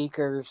 greatest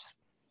speakers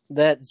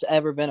that's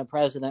ever been a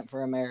president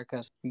for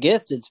America.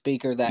 Gifted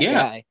speaker, that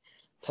guy.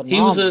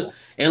 Phenomenal.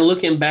 And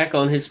looking back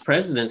on his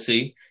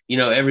presidency,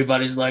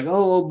 everybody's like,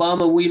 oh,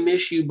 Obama, we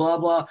miss you, blah,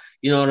 blah.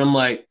 And I'm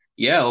like,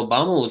 yeah,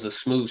 Obama was a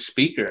smooth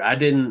speaker. I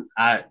didn't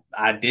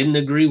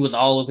agree with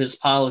all of his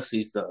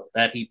policies, though,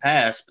 that he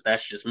passed, but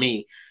that's just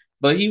me.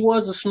 But he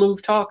was a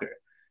smooth talker.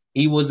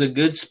 He was a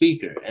good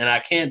speaker, and I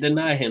can't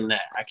deny him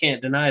that. I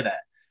can't deny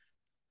that.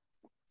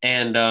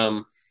 And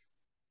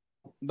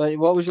but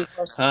what was your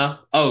question? Huh?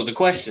 Oh, the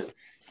question.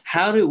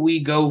 How did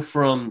we go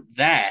from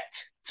that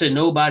to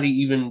nobody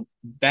even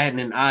batting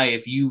an eye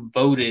if you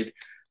voted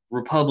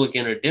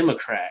Republican or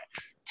Democrat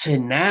to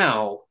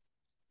now,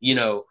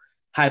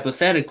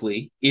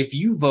 hypothetically, if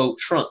you vote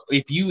Trump,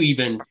 if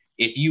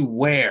you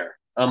wear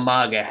a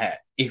MAGA hat,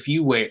 if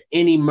you wear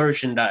any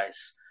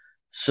merchandise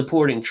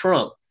supporting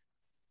Trump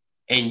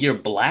and you're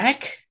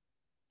black,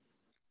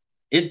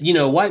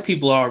 white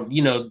people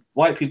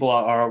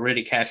are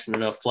already catching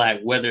enough flack,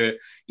 whether,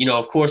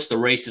 of course the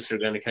racists are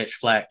going to catch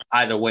flack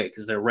either way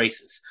because they're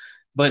racist.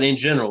 But in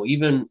general,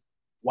 even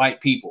white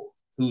people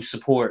who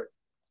support,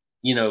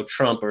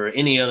 Trump or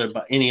any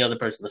other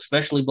person,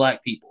 especially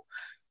black people,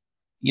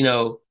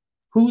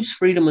 whose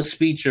freedom of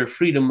speech or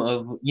freedom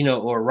of,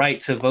 or right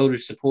to vote or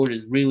support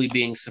is really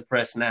being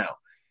suppressed now?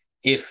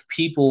 If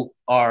people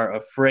are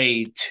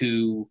afraid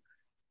to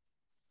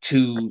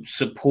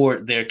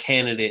support their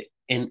candidate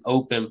in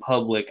open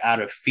public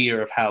out of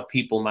fear of how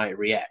people might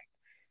react.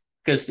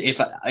 Because if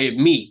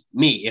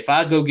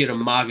I go get a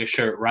MAGA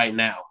shirt right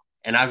now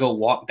and I go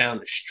walk down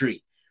the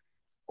street,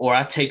 or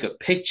I take a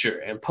picture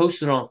and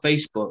post it on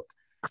Facebook,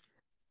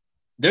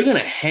 they're gonna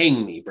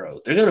hang me, bro.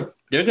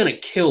 They're gonna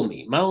kill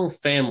me. My own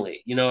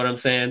family, you know what I'm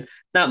saying?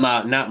 Not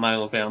my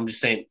own family. I'm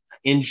just saying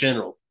in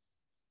general,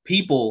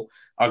 people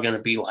are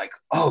gonna be like,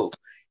 "Oh,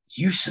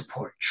 you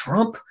support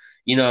Trump?"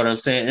 You know what I'm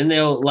saying? And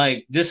they'll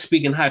just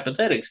speaking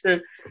hypothetics,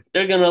 they're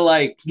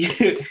gonna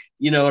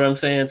you know what I'm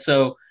saying?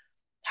 So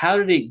how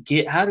did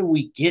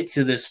we get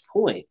to this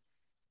point?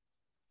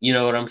 You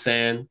know what I'm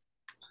saying?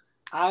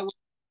 I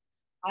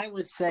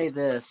would say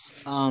this.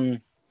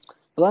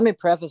 But let me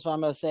preface what I'm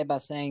going to say by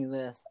saying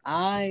this.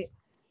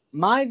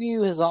 My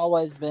view has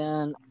always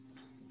been,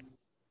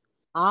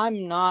 I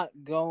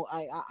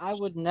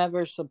would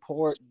never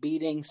support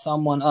beating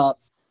someone up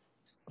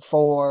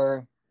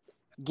for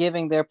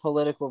giving their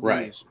political views.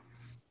 Right.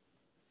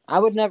 I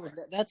would never.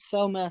 That's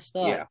so messed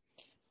up.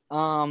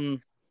 Yeah.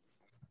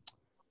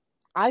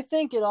 I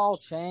think it all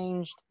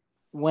changed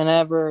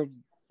whenever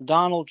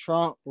Donald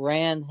Trump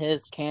ran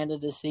his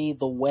candidacy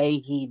the way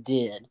he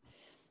did.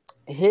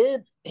 He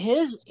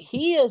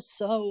is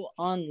so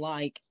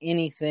unlike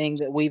anything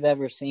that we've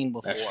ever seen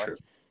before. That's true.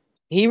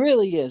 He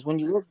really is. When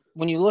you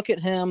look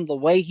at him, the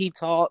way he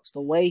talks,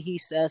 the way he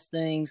says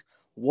things,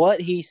 what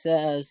he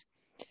says,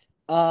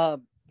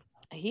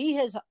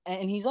 he's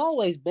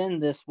always been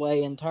this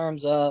way in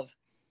terms of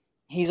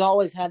he's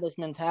always had this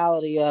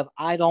mentality of,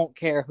 I don't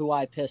care who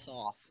I piss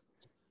off.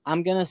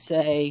 I'm going to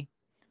say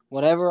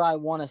whatever I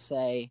want to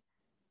say,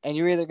 and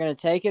you're either going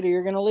to take it or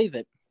you're going to leave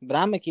it. But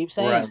I'm going to keep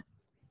saying it.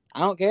 I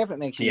don't care if it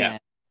makes you mad.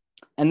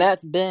 And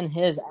that's been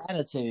his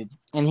attitude.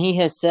 And he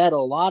has said a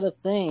lot of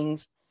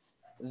things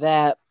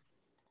that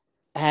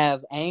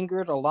have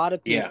angered a lot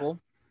of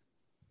people.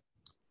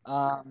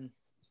 Yeah.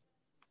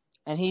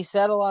 And he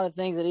said a lot of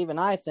things that even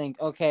I think,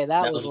 okay,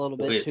 that was a little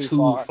bit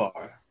too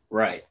far.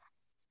 Right.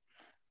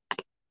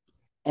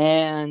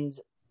 And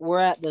we're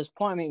at this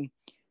point. I mean,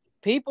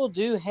 people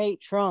do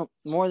hate Trump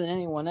more than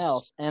anyone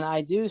else. And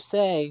I do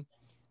say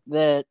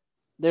that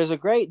there's a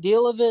great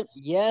deal of it.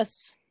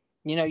 Yes,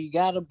 you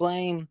got to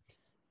blame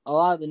a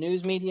lot of the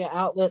news media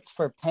outlets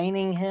for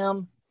painting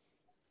him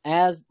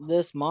as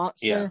this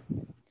monster. Yeah.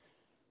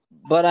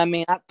 But, I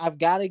mean, I've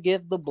got to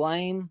give the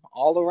blame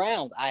all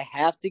around. I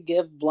have to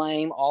give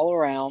blame all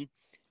around.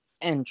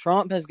 And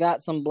Trump has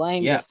got some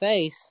blame to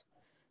face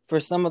for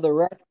some of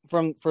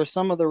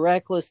the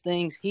reckless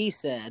things he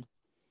said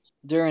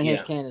during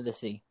his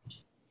candidacy,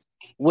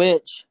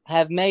 which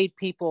have made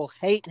people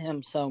hate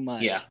him so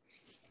much. Yeah.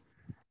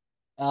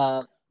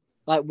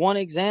 Like one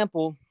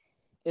example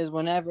is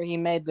whenever he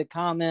made the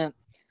comment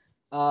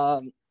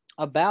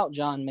about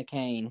John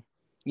McCain.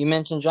 You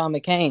mentioned John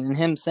McCain and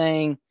him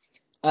saying,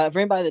 for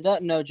anybody that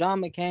doesn't know,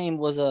 John McCain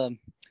was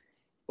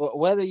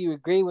whether you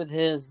agree with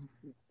his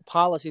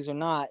policies or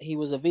not, he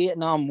was a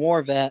Vietnam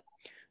War vet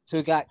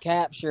who got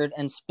captured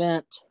and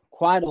spent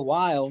quite a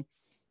while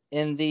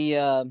in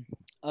the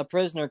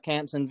prisoner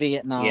camps in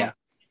Vietnam,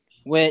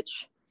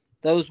 which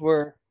those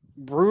were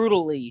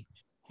brutally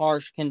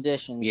harsh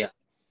conditions. Yeah.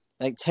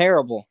 Like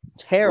terrible.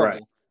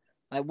 Right.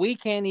 Like we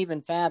can't even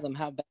fathom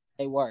how bad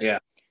they were. Yeah.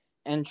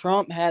 And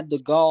Trump had the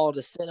gall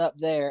to sit up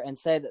there and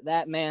say that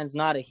that man's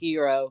not a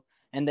hero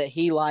and that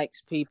he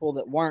likes people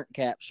that weren't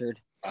captured.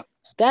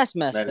 That's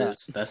messed up.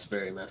 That's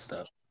very messed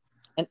up.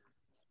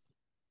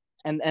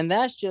 And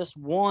that's just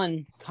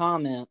one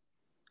comment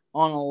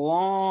on a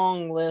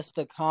long list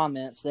of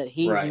comments that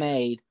he's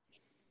made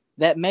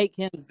that make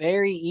him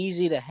very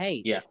easy to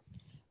hate. Yeah.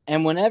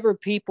 And whenever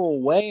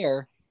people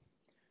wear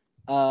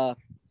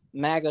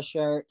MAGA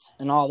shirts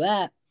and all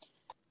that,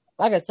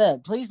 like I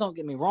said, please don't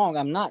get me wrong.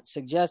 I'm not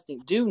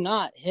suggesting do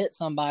not hit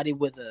somebody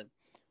with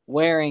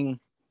wearing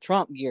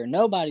Trump gear.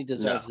 Nobody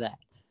deserves that.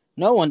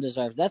 No one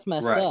deserves. That's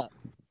messed up.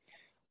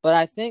 But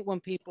I think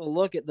when people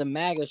look at the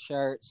MAGA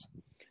shirts,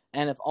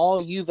 and if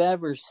all you've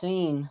ever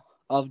seen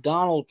of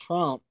Donald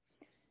Trump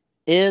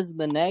is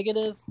the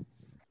negative,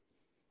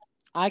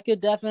 I could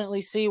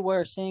definitely see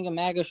where seeing a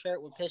MAGA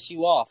shirt would piss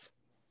you off.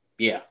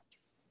 Yeah.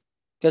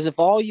 Because if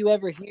all you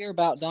ever hear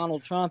about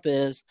Donald Trump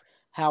is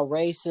how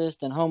racist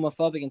and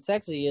homophobic and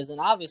sexist he is, then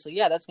obviously,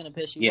 that's going to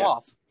piss you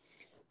off.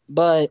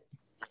 But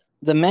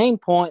the main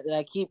point that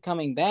I keep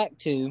coming back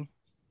to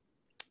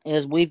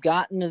is we've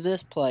gotten to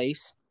this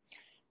place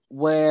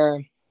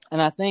where,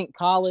 and I think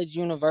college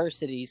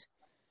universities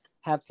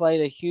have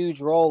played a huge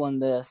role in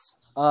this,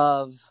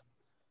 of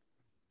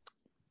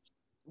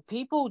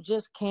people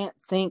just can't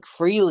think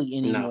freely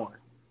anymore. No.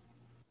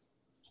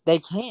 They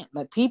can't.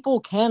 Like, people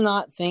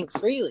cannot think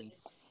freely.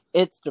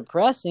 It's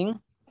depressing.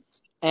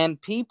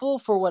 And people,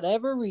 for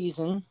whatever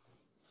reason,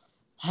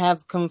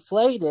 have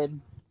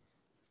conflated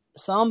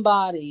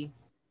somebody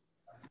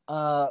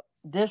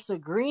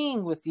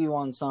disagreeing with you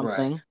on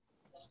something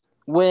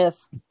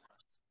with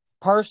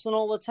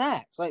personal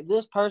attacks. Like,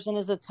 this person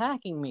is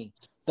attacking me.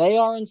 They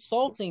are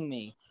insulting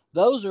me.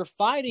 Those are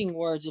fighting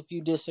words if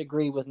you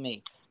disagree with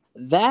me.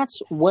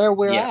 That's where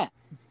we're at.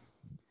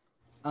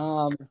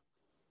 And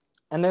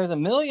there's a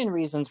million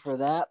reasons for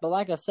that. But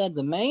like I said,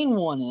 the main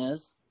one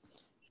is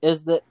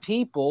that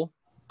people,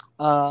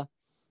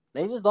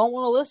 they just don't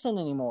want to listen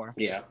anymore.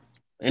 Yeah.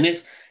 And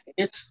it's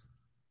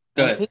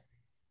good.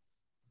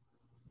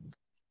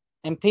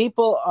 And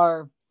people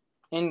are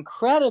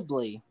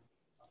incredibly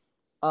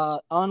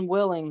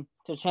unwilling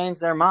to change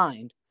their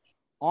mind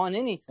on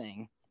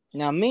anything.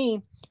 Now,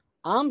 me,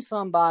 I'm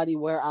somebody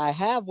where I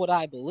have what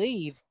I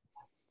believe,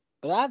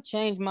 but I've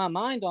changed my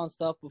mind on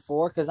stuff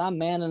before because I'm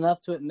man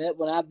enough to admit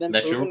when I've been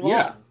proven wrong.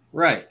 Yeah,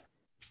 right.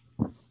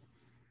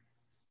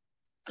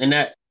 And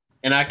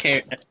I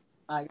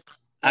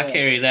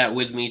carry that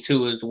with me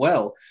too as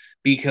well,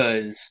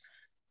 because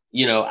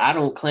I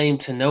don't claim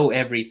to know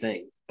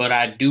everything, but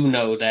I do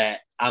know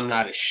that I'm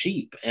not a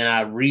sheep, and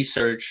I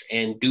research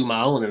and do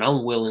my own, and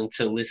I'm willing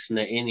to listen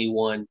to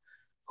anyone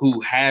who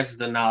has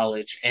the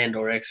knowledge and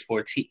or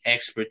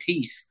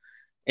expertise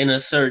in a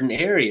certain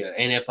area.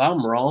 And if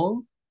I'm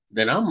wrong,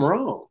 then I'm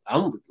wrong.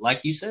 I'm,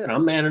 like you said,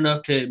 I'm man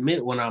enough to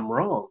admit when I'm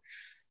wrong.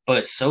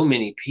 But so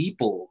many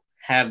people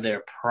have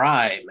their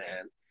pride,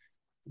 man.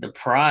 The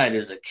pride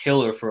is a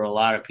killer for a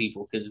lot of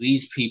people, because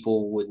these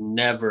people would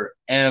never,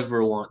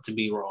 ever want to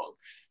be wrong.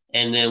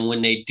 And then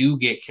when they do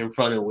get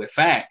confronted with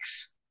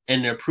facts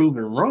and they're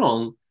proven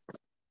wrong,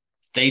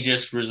 they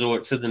just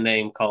resort to the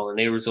name calling.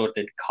 They resort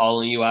to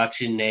calling you out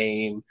your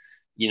name,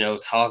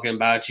 talking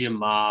about your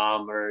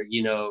mom or,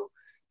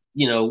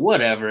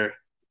 whatever.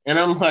 And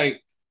I'm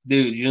like,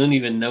 dude, you don't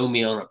even know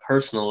me on a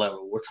personal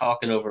level. We're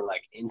talking over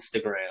like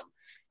Instagram.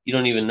 You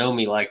don't even know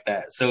me like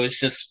that. So it's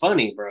just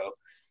funny, bro.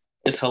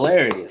 It's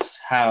hilarious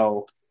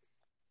how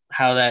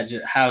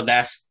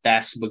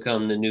that's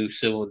become the new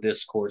civil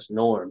discourse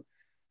norm.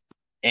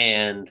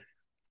 And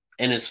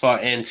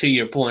to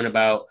your point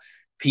about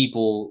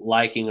people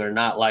liking or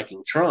not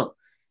liking Trump,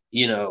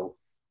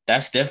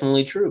 that's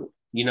definitely true.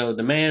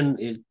 The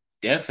man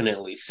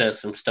definitely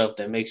says some stuff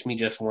that makes me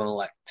just want to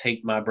like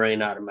take my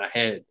brain out of my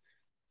head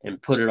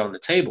and put it on the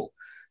table.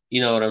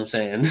 You know what I'm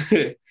saying?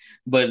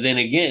 But then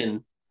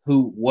again,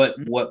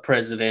 what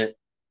president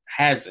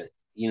hasn't?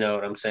 You know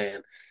what I'm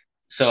saying?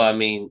 So, I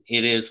mean,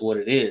 it is what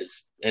it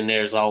is. And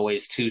there's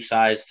always two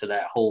sides to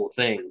that whole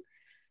thing.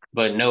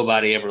 But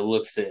nobody ever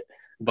looks at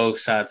both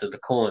sides of the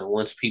coin.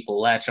 Once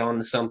people latch on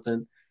to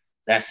something,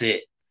 that's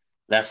it.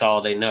 That's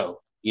all they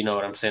know. You know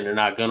what I'm saying? They're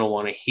not going to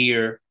want to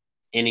hear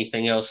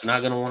anything else. They're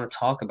not going to want to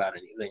talk about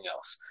anything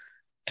else.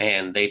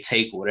 And they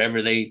take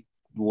whatever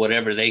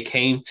they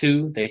came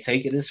to, they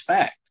take it as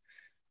fact.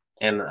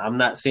 And I'm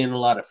not seeing a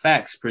lot of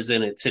facts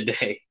presented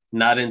today.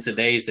 Not in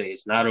today's age.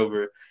 Not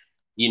over,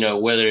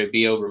 whether it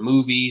be over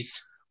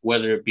movies,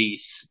 whether it be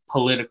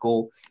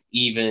political,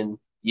 even,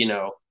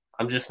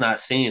 I'm just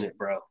not seeing it,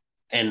 bro.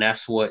 And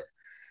that's what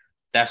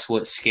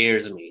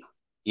scares me.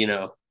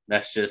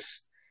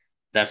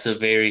 That's a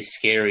very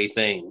scary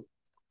thing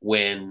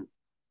when,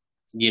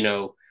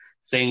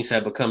 things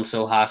have become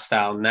so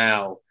hostile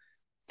now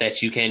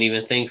that you can't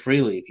even think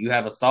freely. If you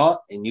have a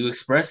thought and you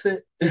express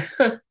it,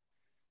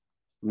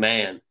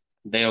 man,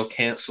 they'll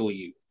cancel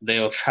you.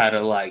 They'll try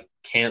to like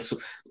cancel.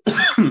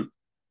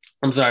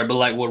 I'm sorry, but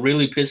like what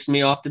really pissed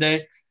me off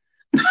today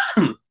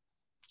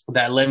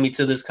that led me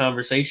to this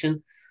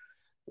conversation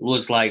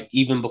was like,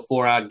 even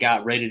before I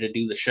got ready to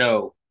do the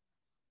show,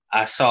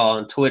 I saw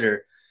on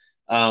Twitter,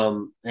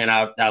 and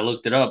I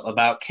looked it up,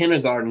 about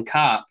Kindergarten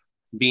Cop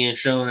being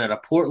shown at a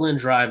Portland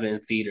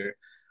drive-in theater.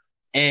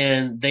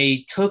 And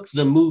they took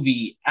the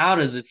movie out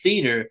of the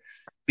theater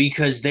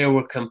because there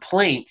were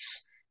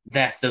complaints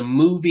that the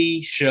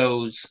movie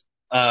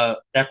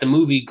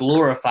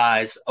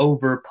glorifies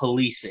over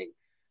policing.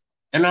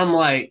 And I'm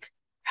like,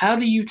 how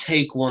do you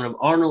take one of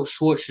Arnold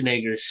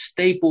Schwarzenegger's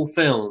staple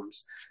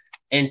films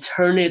and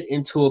turn it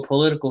into a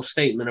political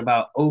statement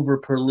about over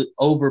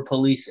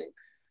policing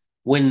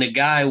when the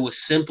guy was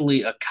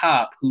simply a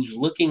cop who's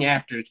looking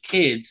after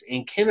kids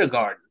in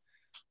kindergarten?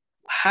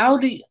 How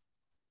do you,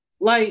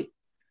 like,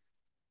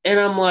 and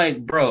I'm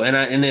like, bro, and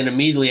then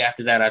immediately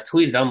after that I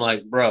tweeted, I'm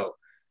like, bro,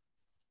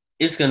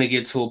 it's going to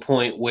get to a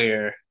point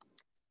where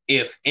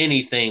if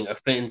anything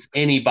offends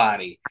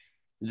anybody,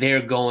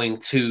 they're going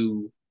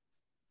to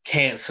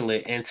cancel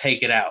it and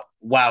take it out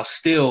while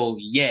still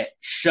yet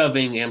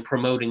shoving and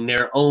promoting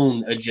their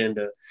own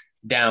agenda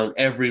down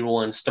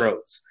everyone's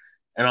throats.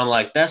 And I'm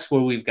like, that's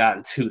where we've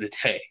gotten to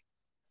today,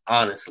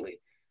 honestly.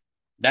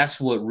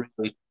 That's what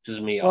really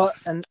pisses me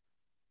off.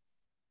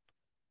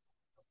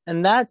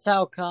 And that's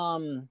how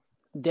come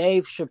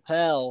Dave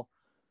Chappelle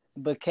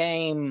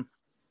became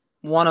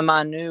one of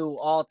my new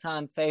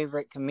all-time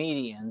favorite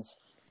comedians,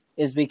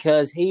 is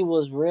because he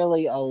was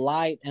really a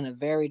light in a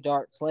very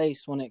dark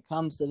place when it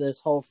comes to this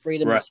whole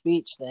freedom of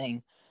speech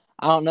thing.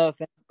 I don't know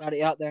if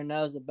anybody out there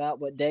knows about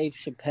what Dave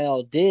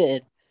Chappelle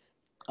did,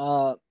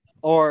 or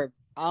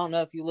I don't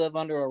know if you live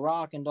under a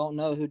rock and don't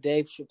know who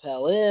Dave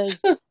Chappelle is.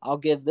 I'll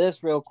give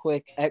this real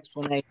quick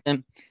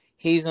explanation.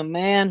 He's a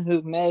man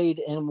who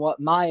made, in what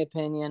my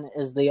opinion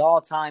is the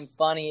all-time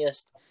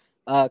funniest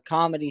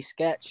comedy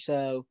sketch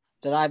show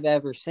that I've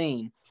ever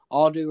seen.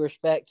 All due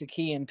respect to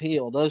Key and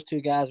Peele. Those two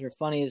guys are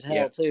funny as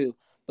hell, too.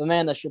 But,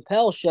 man, the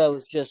Chappelle Show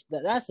is just,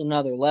 that's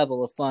another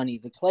level of funny.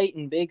 The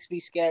Clayton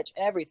Bigsby sketch,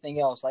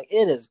 everything else. Like,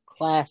 it is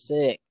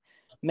classic.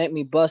 Make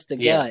me bust a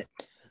gut.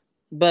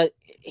 But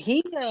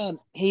he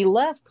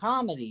left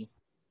comedy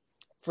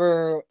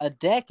for a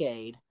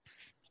decade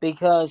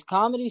because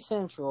Comedy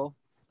Central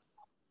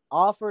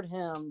offered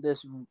him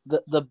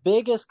the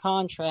biggest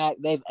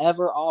contract they've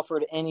ever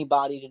offered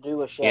anybody to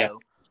do a show.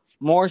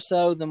 More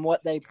so than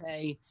what they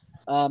pay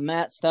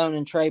Matt Stone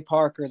and Trey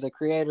Parker, the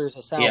creators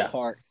of South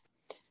Park.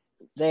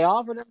 They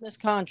offered him this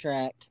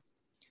contract,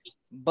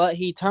 but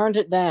he turned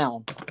it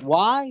down.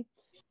 Why?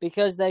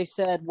 Because they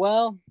said,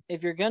 well,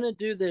 if you're going to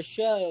do this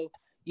show,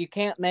 you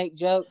can't make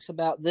jokes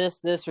about this,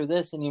 or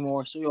this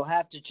anymore, so you'll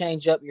have to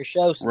change up your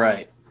show some.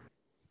 Right.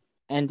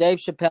 And Dave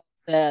Chappelle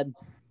said,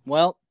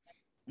 well,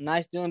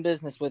 nice doing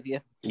business with you.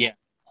 Yeah.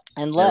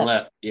 And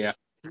left. Yeah.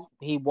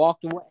 He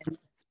walked away.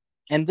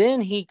 And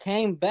then he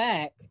came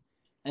back,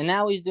 and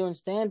now he's doing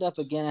stand-up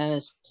again. And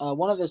his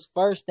one of his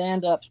first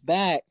stand-ups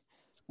back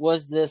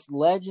was this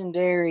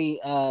legendary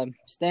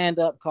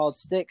stand-up called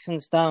Sticks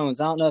and Stones.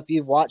 I don't know if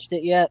you've watched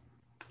it yet.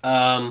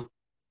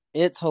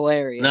 It's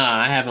hilarious. No,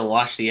 I haven't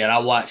watched it yet. I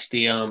watched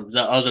the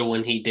other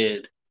one he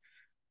did.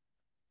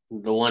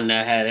 The one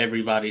that had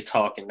everybody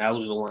talking. That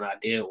was the one I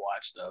did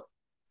watch, though.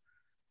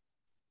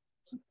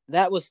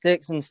 That was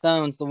Sticks and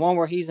Stones, the one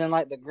where he's in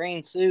like the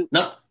green suit.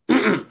 No,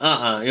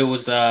 It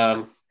was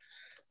I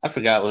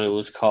forgot what it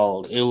was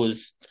called. It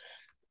was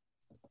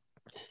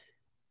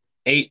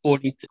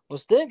 842. Well,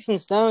 Sticks and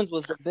Stones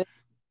was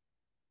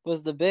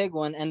the big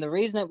one, and the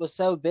reason it was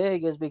so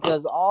big is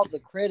because all the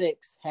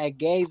critics had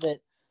gave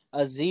it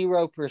a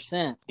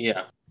 0%.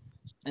 Yeah,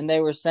 and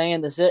they were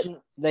saying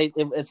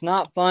it's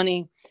not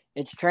funny,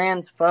 it's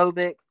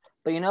transphobic.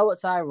 But you know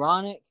what's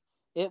ironic?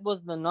 It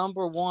was the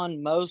number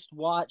one most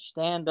watched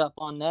stand-up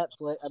on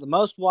Netflix, or the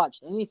most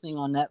watched anything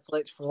on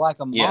Netflix for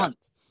like a month.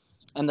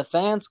 And the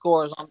fan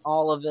scores on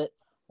all of it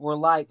were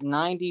like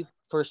 90%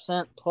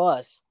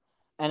 plus.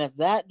 And if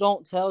that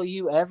don't tell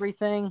you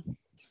everything,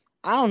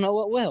 I don't know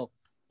what will.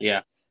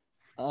 Yeah.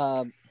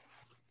 So,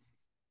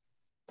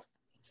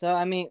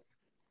 I mean,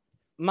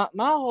 my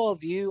whole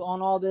view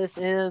on all this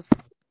is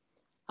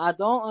I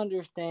don't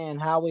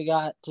understand how we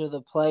got to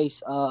the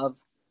place of,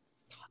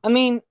 I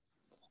mean,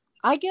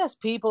 I guess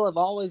people have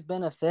always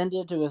been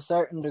offended to a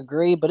certain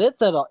degree, but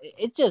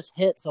it just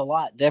hits a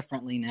lot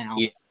differently now.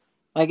 Yeah.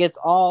 Like it's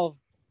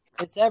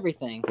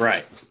everything.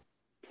 Right.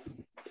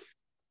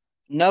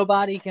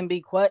 Nobody can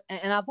be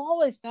and I've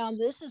always found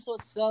this is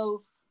what's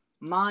so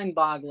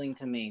mind-boggling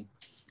to me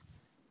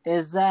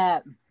is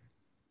that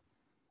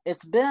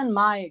it's been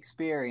my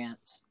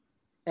experience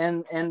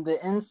in the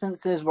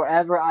instances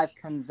wherever I've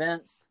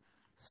convinced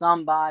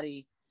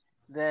somebody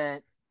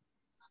that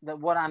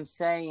what I'm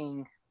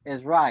saying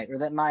is right, or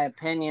that my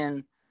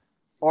opinion,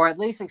 or at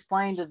least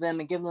explain to them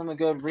and give them a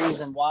good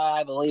reason why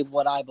I believe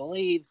what I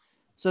believe,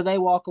 so they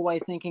walk away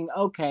thinking,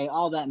 okay,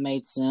 all that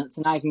made sense,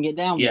 and I can get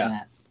down with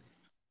that.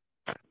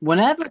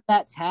 Whenever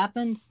that's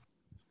happened,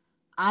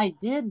 I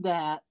did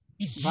that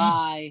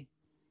by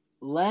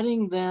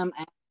letting them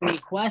ask me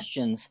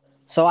questions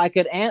so I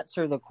could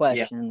answer the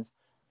questions.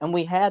 And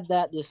we had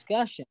that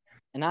discussion,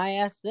 and I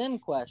asked them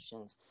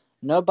questions.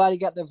 Nobody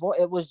got their voice.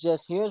 It was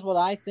just, here's what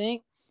I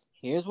think.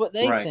 Here's what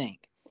they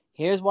think.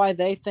 Here's why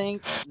they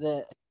think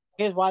that.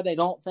 Here's why they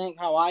don't think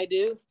how I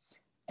do.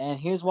 And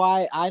here's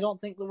why I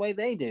don't think the way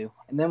they do.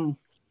 And then,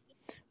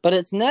 but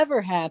it's never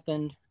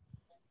happened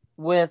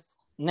with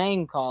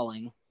name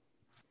calling.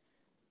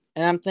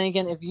 And I'm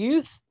thinking, if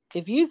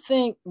you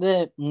think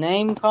that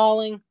name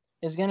calling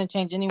is going to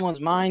change anyone's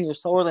mind, you're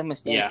sorely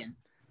mistaken.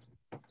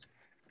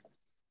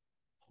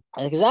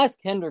 Because that's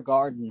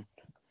kindergarten.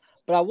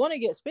 But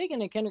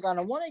speaking of kindergarten,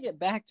 I want to get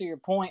back to your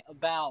point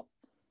about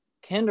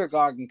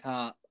Kindergarten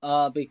Cop,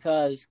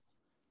 because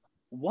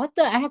what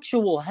the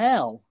actual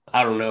hell?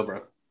 I don't know,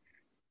 bro.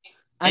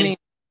 I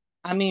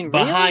mean,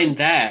 behind really?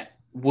 that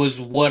was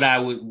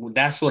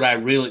that's what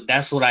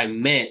I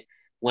meant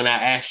when I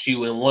asked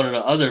you in one of the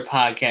other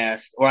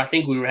podcasts, or I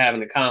think we were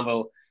having a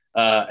convo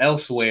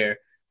elsewhere,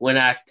 when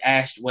I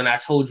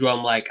told you,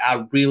 I'm like,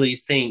 I really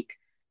think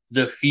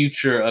the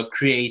future of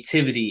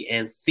creativity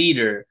and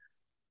theater,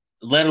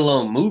 let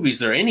alone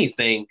movies or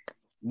anything,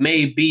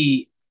 may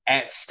be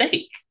at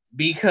stake,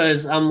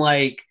 because I'm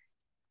like,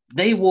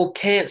 they will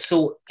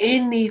cancel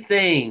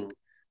anything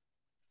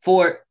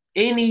for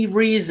any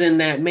reason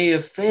that may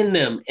offend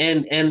them.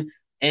 And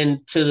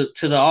to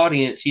the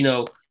audience,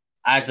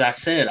 as I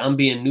said, I'm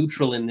being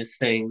neutral in this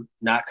thing,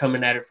 not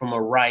coming at it from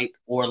a right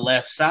or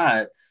left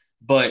side,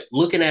 but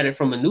looking at it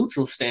from a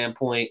neutral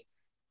standpoint.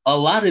 A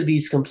lot of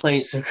these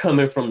complaints are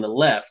coming from the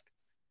left,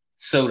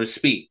 so to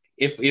speak,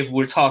 if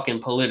we're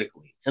talking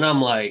politically. And I'm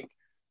like,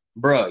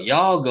 bro,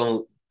 y'all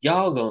going,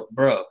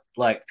 bro,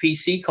 like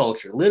PC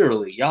culture,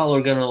 literally, y'all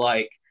are gonna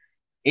like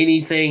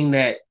anything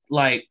that,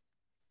 like,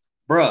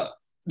 bro,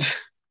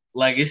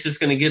 like, it's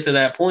just gonna get to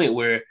that point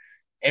where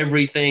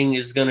everything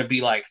is gonna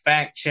be like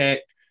fact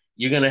checked.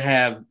 You're gonna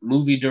have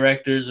movie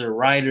directors or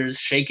writers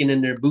shaking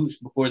in their boots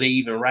before they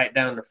even write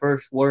down the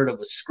first word of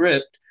a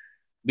script,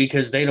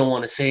 because they don't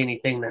want to say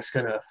anything that's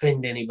gonna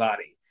offend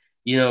anybody.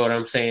 You know what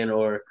I'm saying?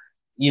 Or,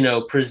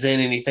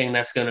 present anything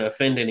that's gonna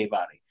offend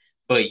anybody.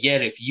 But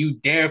yet, if you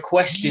dare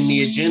question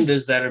the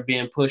agendas that are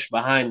being pushed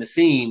behind the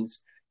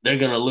scenes, they're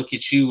gonna look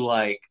at you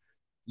like,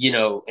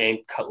 and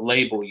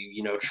label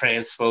you,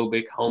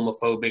 transphobic,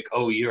 homophobic.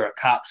 Oh, you're a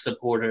cop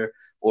supporter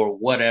or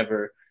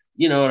whatever.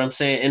 You know what I'm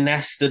saying? And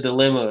that's the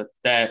dilemma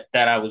that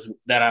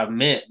I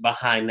meant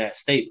behind that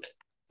statement.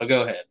 But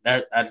go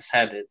ahead. I just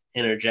had to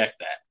interject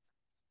that.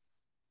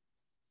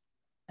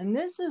 And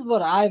this is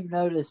what I've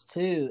noticed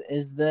too,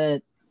 is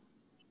that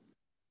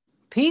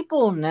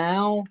people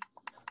now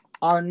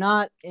are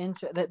not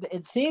interested.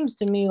 It seems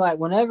to me like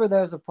whenever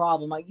there's a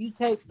problem, like you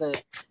take the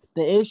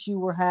issue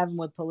we're having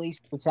with police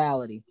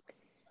brutality,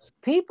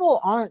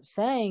 people aren't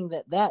saying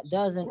that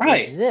doesn't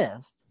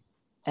exist.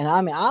 And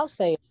I mean, I'll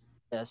say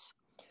this,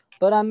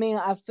 but I mean,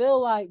 I feel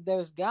like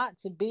there's got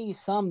to be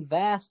some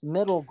vast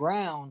middle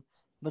ground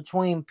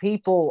between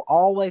people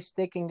always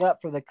sticking up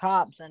for the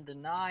cops and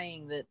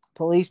denying that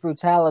police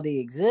brutality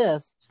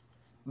exists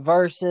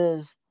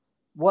versus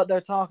what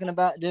they're talking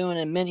about doing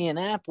in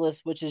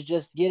Minneapolis, which is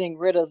just getting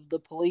rid of the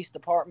police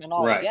department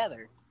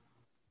altogether.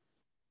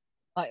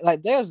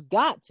 Like there's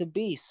got to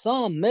be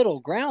some middle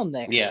ground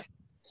there. Yeah.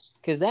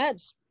 Because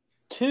that's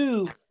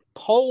two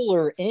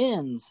polar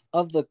ends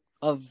of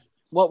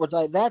what we're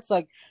talking. That's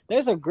like,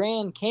 there's a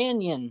Grand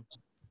Canyon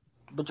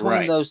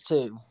between those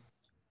two.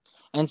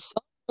 And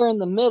somewhere in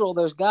the middle,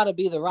 there's got to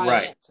be the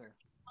right answer.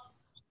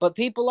 But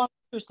people aren't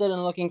interested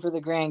in looking for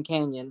the Grand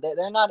Canyon.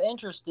 They're not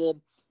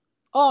interested.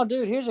 Oh,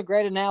 dude, here's a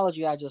great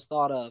analogy I just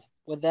thought of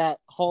with that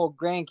whole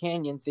Grand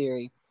Canyon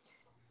theory.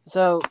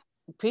 So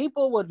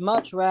people would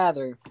much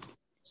rather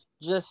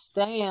just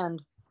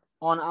stand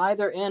on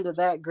either end of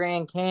that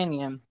Grand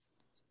Canyon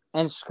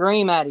and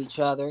scream at each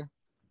other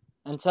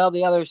and tell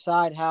the other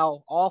side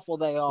how awful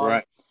they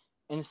are,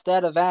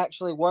 instead of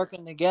actually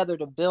working together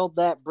to build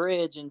that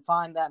bridge and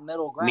find that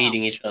middle ground.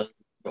 Meeting each other.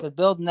 Because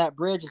building that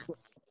bridge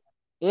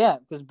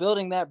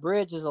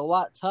is a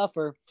lot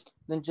tougher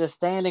than just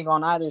standing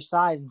on either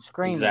side and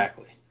screaming.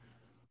 Exactly.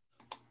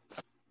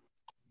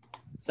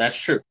 That's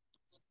true.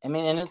 I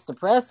mean, and it's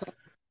depressing.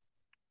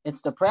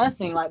 It's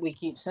depressing, like we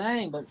keep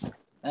saying, but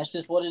that's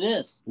just what it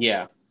is.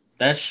 Yeah,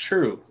 that's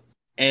true.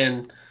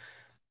 And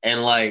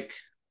like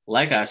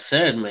I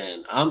said,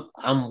 man,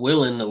 I'm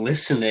willing to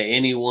listen to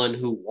anyone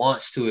who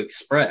wants to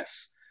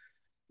express.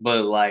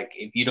 But like,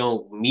 if you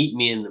don't meet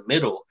me in the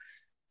middle,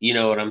 you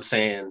know what I'm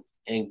saying,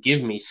 and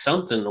give me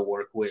something to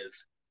work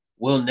with,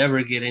 we'll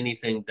never get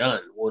anything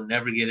done. We'll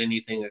never get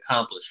anything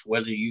accomplished,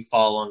 whether you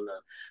fall on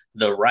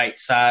the right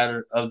side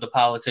of the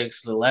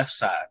politics or the left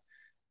side.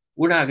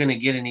 We're not going to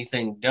get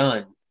anything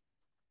done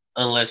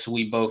unless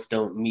we both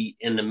don't meet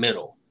in the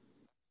middle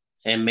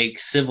and make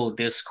civil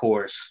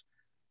discourse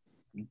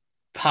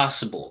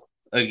possible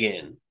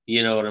again.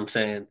 You know what I'm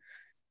saying?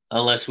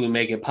 Unless we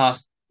make it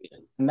possible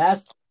again.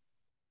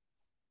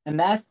 And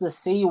that's the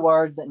C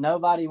word that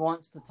nobody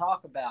wants to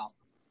talk about.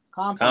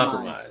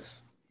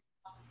 Compromise.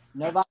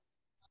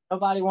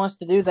 Nobody wants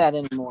to do that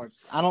anymore.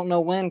 I don't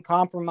know when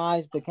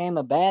compromise became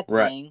a bad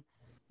thing,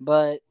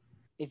 but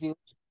if you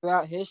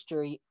throughout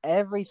history,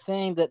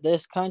 everything that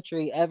this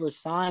country ever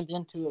signed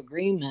into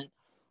agreement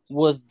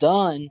was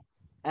done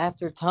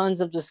after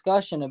tons of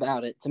discussion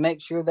about it to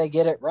make sure they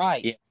get it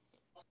right. Yeah.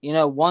 You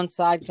know, one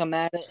side come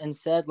at it and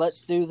said,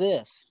 let's do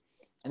this.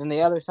 And then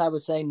the other side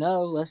would say,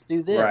 no, let's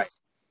do this. Right.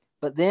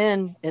 But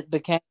then it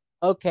became,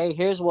 okay,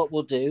 here's what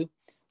we'll do.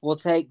 We'll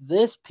take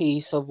this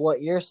piece of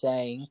what you're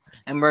saying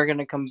and we're going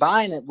to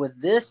combine it with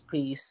this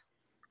piece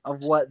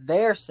of what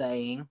they're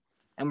saying,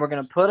 and we're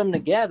going to put them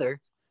together,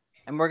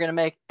 and we're going to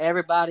make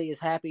everybody as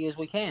happy as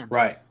we can.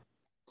 Right.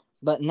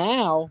 But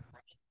now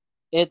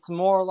it's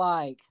more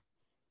like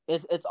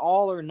it's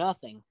all or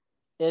nothing.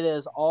 It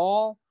is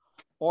all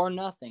or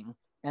nothing.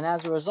 And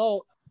as a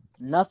result,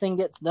 nothing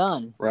gets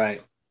done.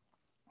 Right.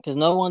 Because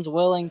no one's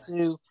willing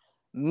to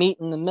meet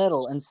in the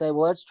middle and say,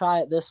 well, let's try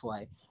it this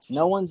way.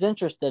 No one's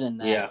interested in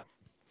that. Yeah.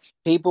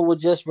 People would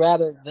just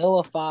rather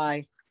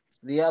vilify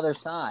the other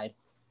side.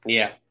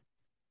 Yeah.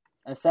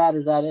 As sad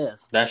as that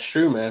is. That's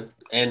true, man.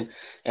 And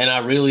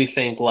I really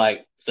think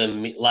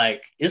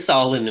it's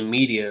all in the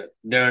media.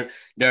 During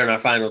our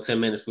final 10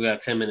 minutes, we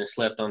got 10 minutes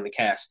left on the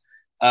cast.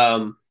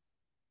 I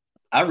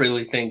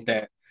really think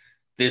that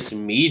this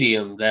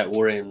medium that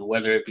we're in,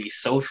 whether it be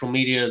social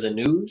media or the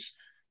news,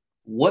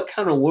 what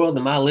kind of world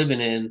am I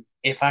living in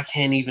if I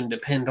can't even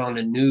depend on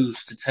the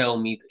news to tell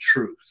me the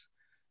truth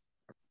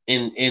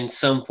in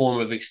some form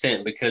of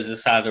extent? Because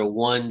it's either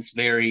one's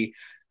very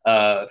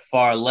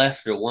far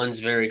left or one's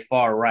very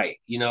far right.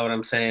 You know what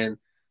I'm saying?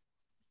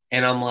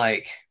 And I'm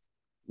like,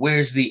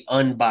 where's the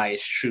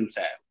unbiased truth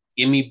at?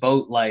 Give me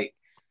both. Like,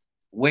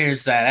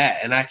 where's that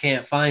at? And I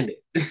can't find it.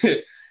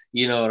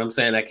 You know what I'm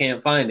saying? I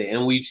can't find it.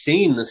 And we've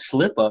seen the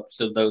slip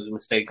ups of those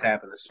mistakes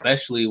happen,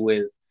 especially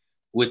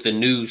with the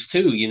news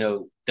too. You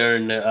know,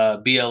 during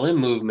the BLM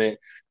movement,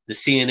 the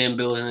CNN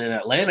building in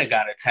Atlanta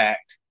got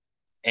attacked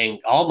and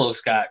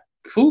almost got,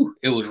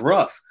 it was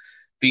rough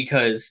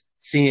because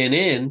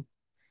CNN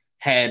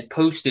had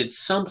posted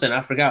something,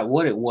 I forgot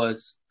what it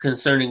was,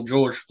 concerning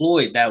George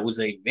Floyd. That was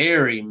a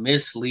very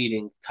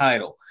misleading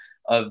title,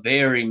 a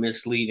very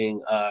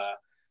misleading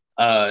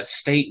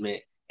statement.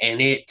 And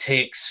it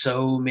ticked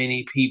so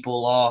many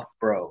people off,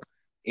 bro.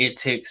 It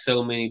ticked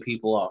so many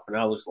people off. And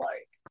I was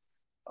like,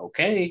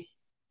 okay,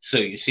 so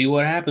you see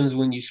what happens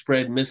when you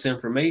spread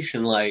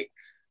misinformation. Like,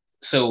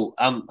 so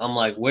I'm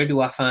like, where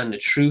do I find the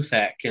truth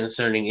at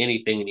concerning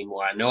anything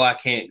anymore? I know I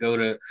can't go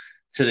to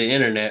the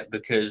internet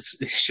because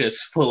it's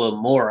just full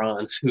of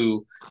morons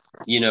who,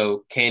 you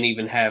know, can't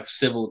even have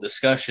civil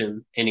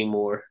discussion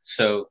anymore.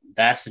 So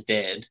that's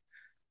dead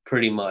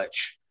pretty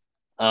much.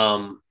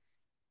 And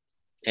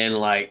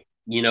like,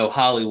 you know,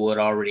 Hollywood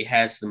already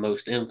has the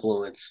most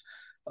influence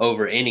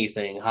over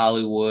anything.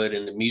 Hollywood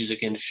and the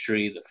music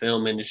industry, the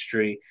film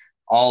industry,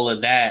 all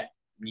of that,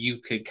 you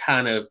could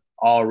kind of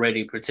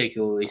already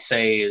particularly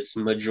say is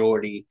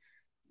majority,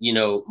 you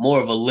know,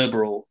 more of a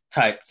liberal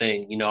type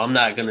thing. You know, I'm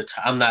not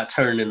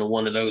turning into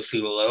one of those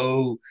people,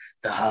 oh,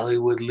 the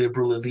Hollywood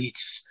liberal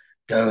elites.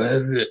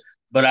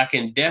 But I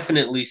can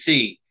definitely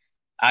see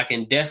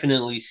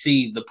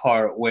the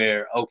part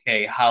where,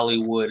 okay,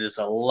 Hollywood is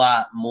a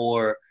lot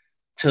more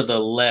to the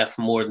left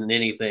more than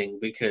anything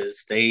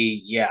because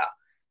I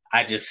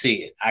just see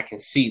it. I can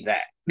see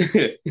that.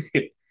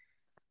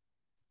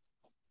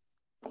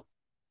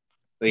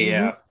 But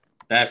yeah,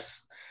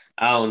 that's,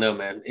 I don't know,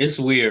 man. It's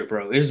weird,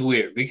 bro. It's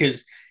weird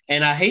because,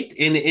 and I hate,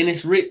 and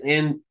it's written,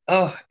 and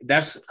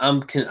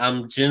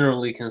I'm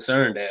generally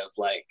concerned for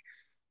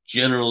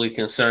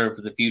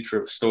the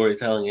future of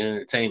storytelling and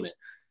entertainment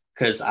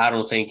because I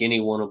don't think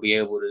anyone will be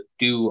able to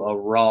do a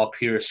raw,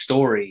 pure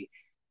story,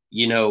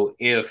 you know,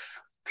 if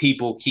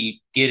people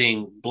keep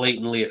getting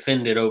blatantly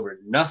offended over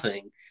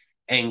nothing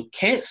and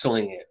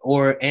canceling it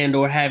or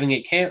having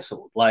it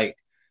canceled. Like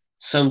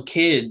some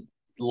kid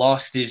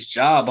lost his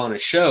job on a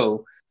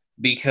show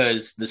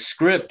because the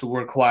script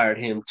required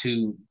him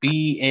to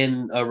be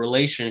in a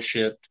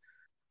relationship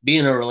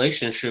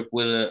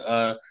with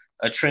a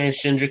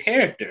transgender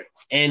character.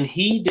 And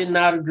he did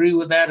not agree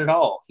with that at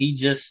all. He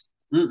just,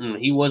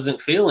 he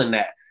wasn't feeling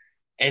that.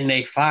 And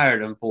they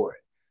fired him for it,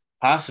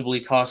 possibly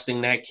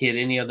costing that kid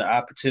any other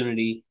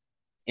opportunity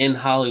in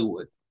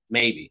Hollywood,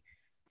 maybe.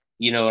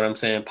 You know what I'm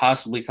saying?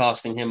 Possibly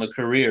costing him a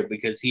career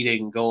because he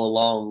didn't go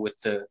along with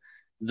the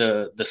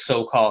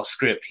so-called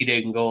script. He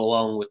didn't go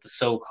along with the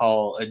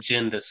so-called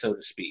agenda, so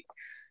to speak.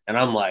 And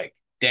I'm like,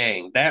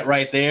 dang, that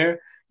right there,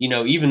 you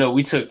know, even though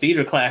we took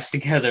theater class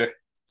together,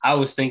 I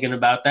was thinking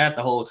about that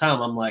the whole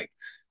time. I'm like,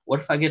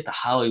 what if I get to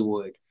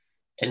Hollywood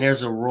and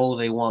there's a role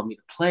they want me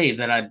to play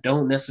that I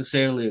don't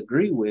necessarily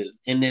agree with,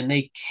 and then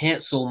they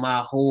cancel my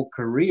whole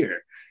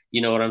career?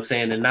 You know what I'm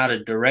saying? And not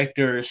a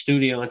director or a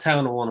studio in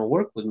town to want to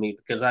work with me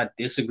because I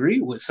disagree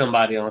with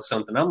somebody on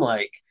something. I'm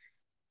like,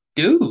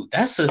 dude,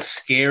 that's a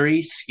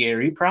scary,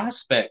 scary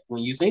prospect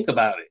when you think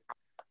about it.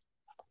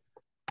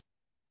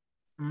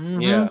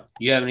 Mm-hmm. Yeah.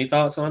 You have any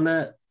thoughts on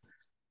that?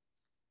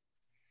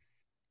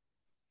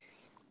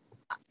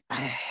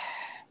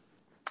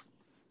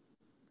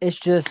 It's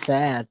just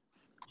sad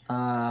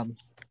that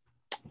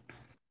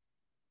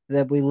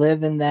we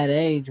live in that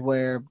age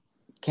where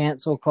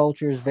cancel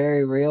culture is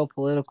very real.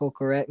 Political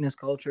correctness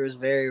culture is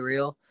very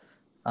real.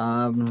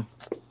 And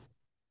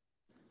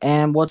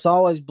what's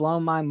always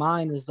blown my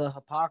mind is the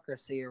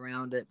hypocrisy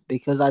around it.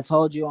 Because I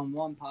told you on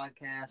one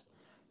podcast,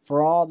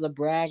 for all the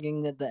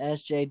bragging that the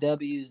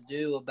SJWs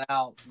do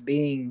about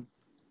being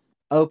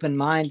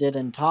open-minded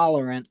and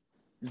tolerant,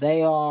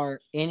 they are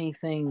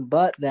anything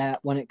but that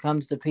when it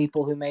comes to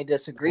people who may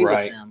disagree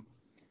with them.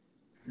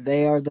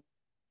 They are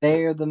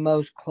the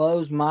most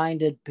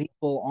closed-minded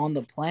people on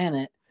the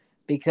planet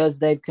because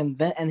they've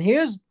convinced.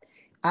 And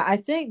I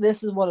think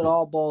this is what it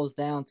all boils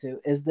down to,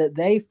 is that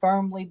they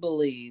firmly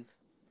believe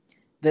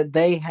that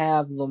they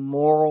have the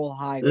moral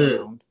high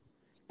ground.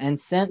 And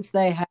since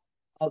they have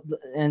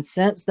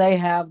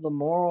the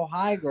moral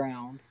high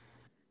ground,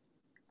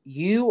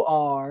 you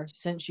are,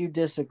 since you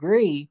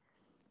disagree,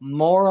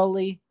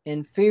 morally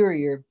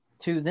inferior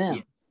to them.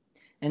 Yeah.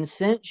 And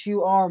since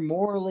you are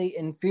morally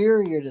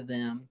inferior to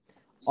them,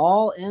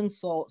 all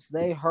insults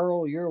they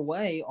hurl your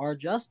way are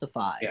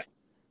justified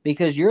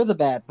because you're the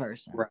bad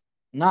person,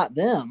 not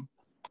them.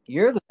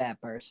 You're the bad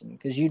person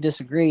because you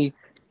disagree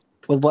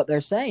with what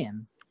they're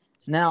saying.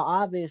 Now,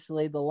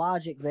 obviously, the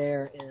logic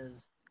there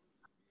is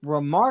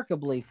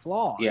remarkably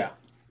flawed. Yeah.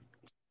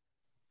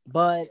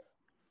 But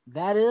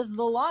that is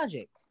the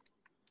logic.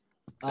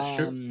 That's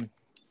true.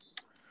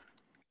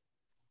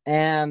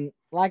 And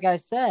like I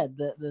said,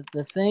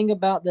 the thing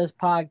about this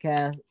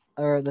podcast,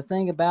 or the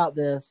thing about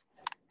this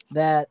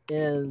that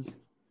is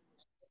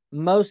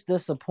most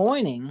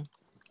disappointing,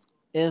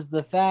 is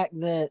the fact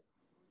that,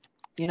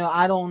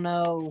 I don't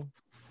know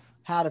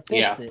how to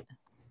fix it.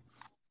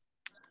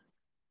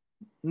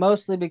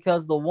 Mostly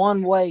because the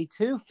one way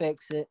to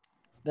fix it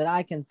that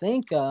I can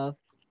think of,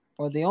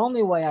 or the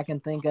only way I can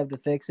think of to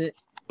fix it,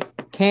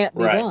 can't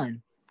be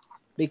done.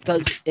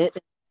 Because it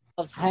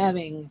involves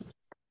having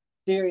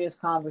serious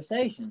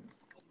conversations.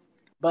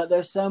 But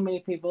there's so many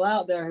people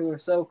out there who are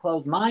so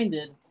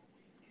close-minded,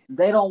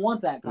 they don't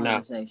want that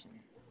conversation.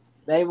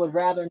 No. They would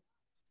rather not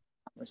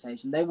have a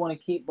conversation. They want to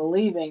keep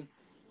believing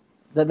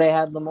that they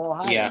have the moral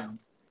high ground.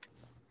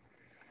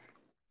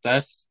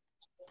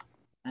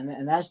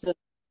 And that's just,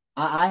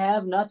 I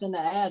have nothing to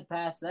add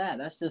past that.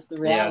 That's just the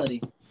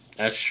reality. Yeah,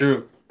 that's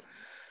true.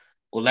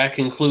 Well, that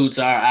concludes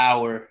our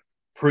hour.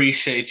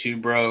 Appreciate you,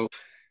 bro,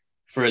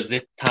 for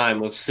this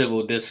time of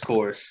civil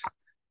discourse.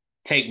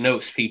 Take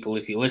notes, people.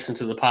 If you listen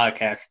to the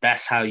podcast,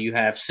 that's how you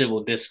have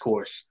civil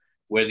discourse.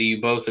 Whether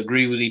you both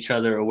agree with each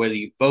other or whether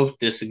you both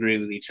disagree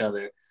with each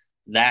other,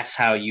 that's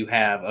how you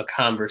have a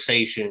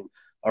conversation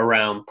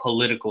around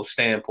political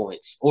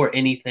standpoints or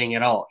anything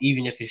at all,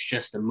 even if it's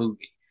just a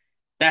movie.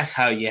 That's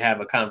how you have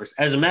a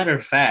conversation. As a matter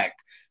of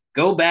fact,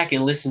 go back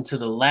and listen to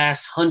the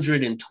last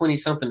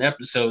 120-something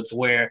episodes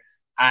where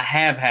I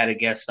have had a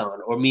guest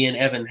on, or me and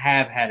Evan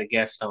have had a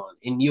guest on,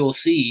 and you'll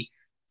see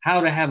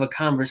how to have a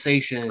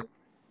conversation,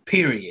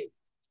 period.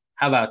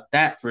 How about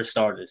that for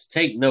starters?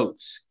 Take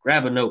notes,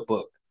 grab a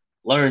notebook,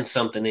 learn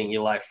something in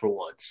your life for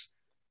once.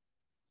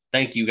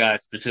 Thank you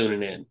guys for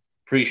tuning in.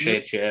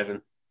 Appreciate you,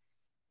 Evan.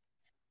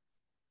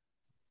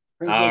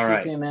 Appreciate all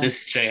right, you too, man.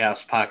 This is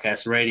Jayhouse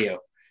Podcast Radio.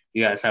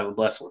 You guys have a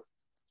blessed one.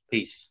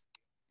 Peace.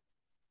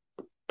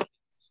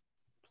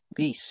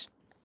 Peace.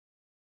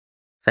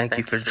 Thank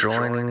you for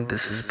joining.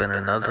 This has been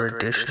another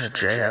edition of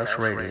Jayhouse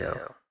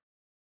Radio.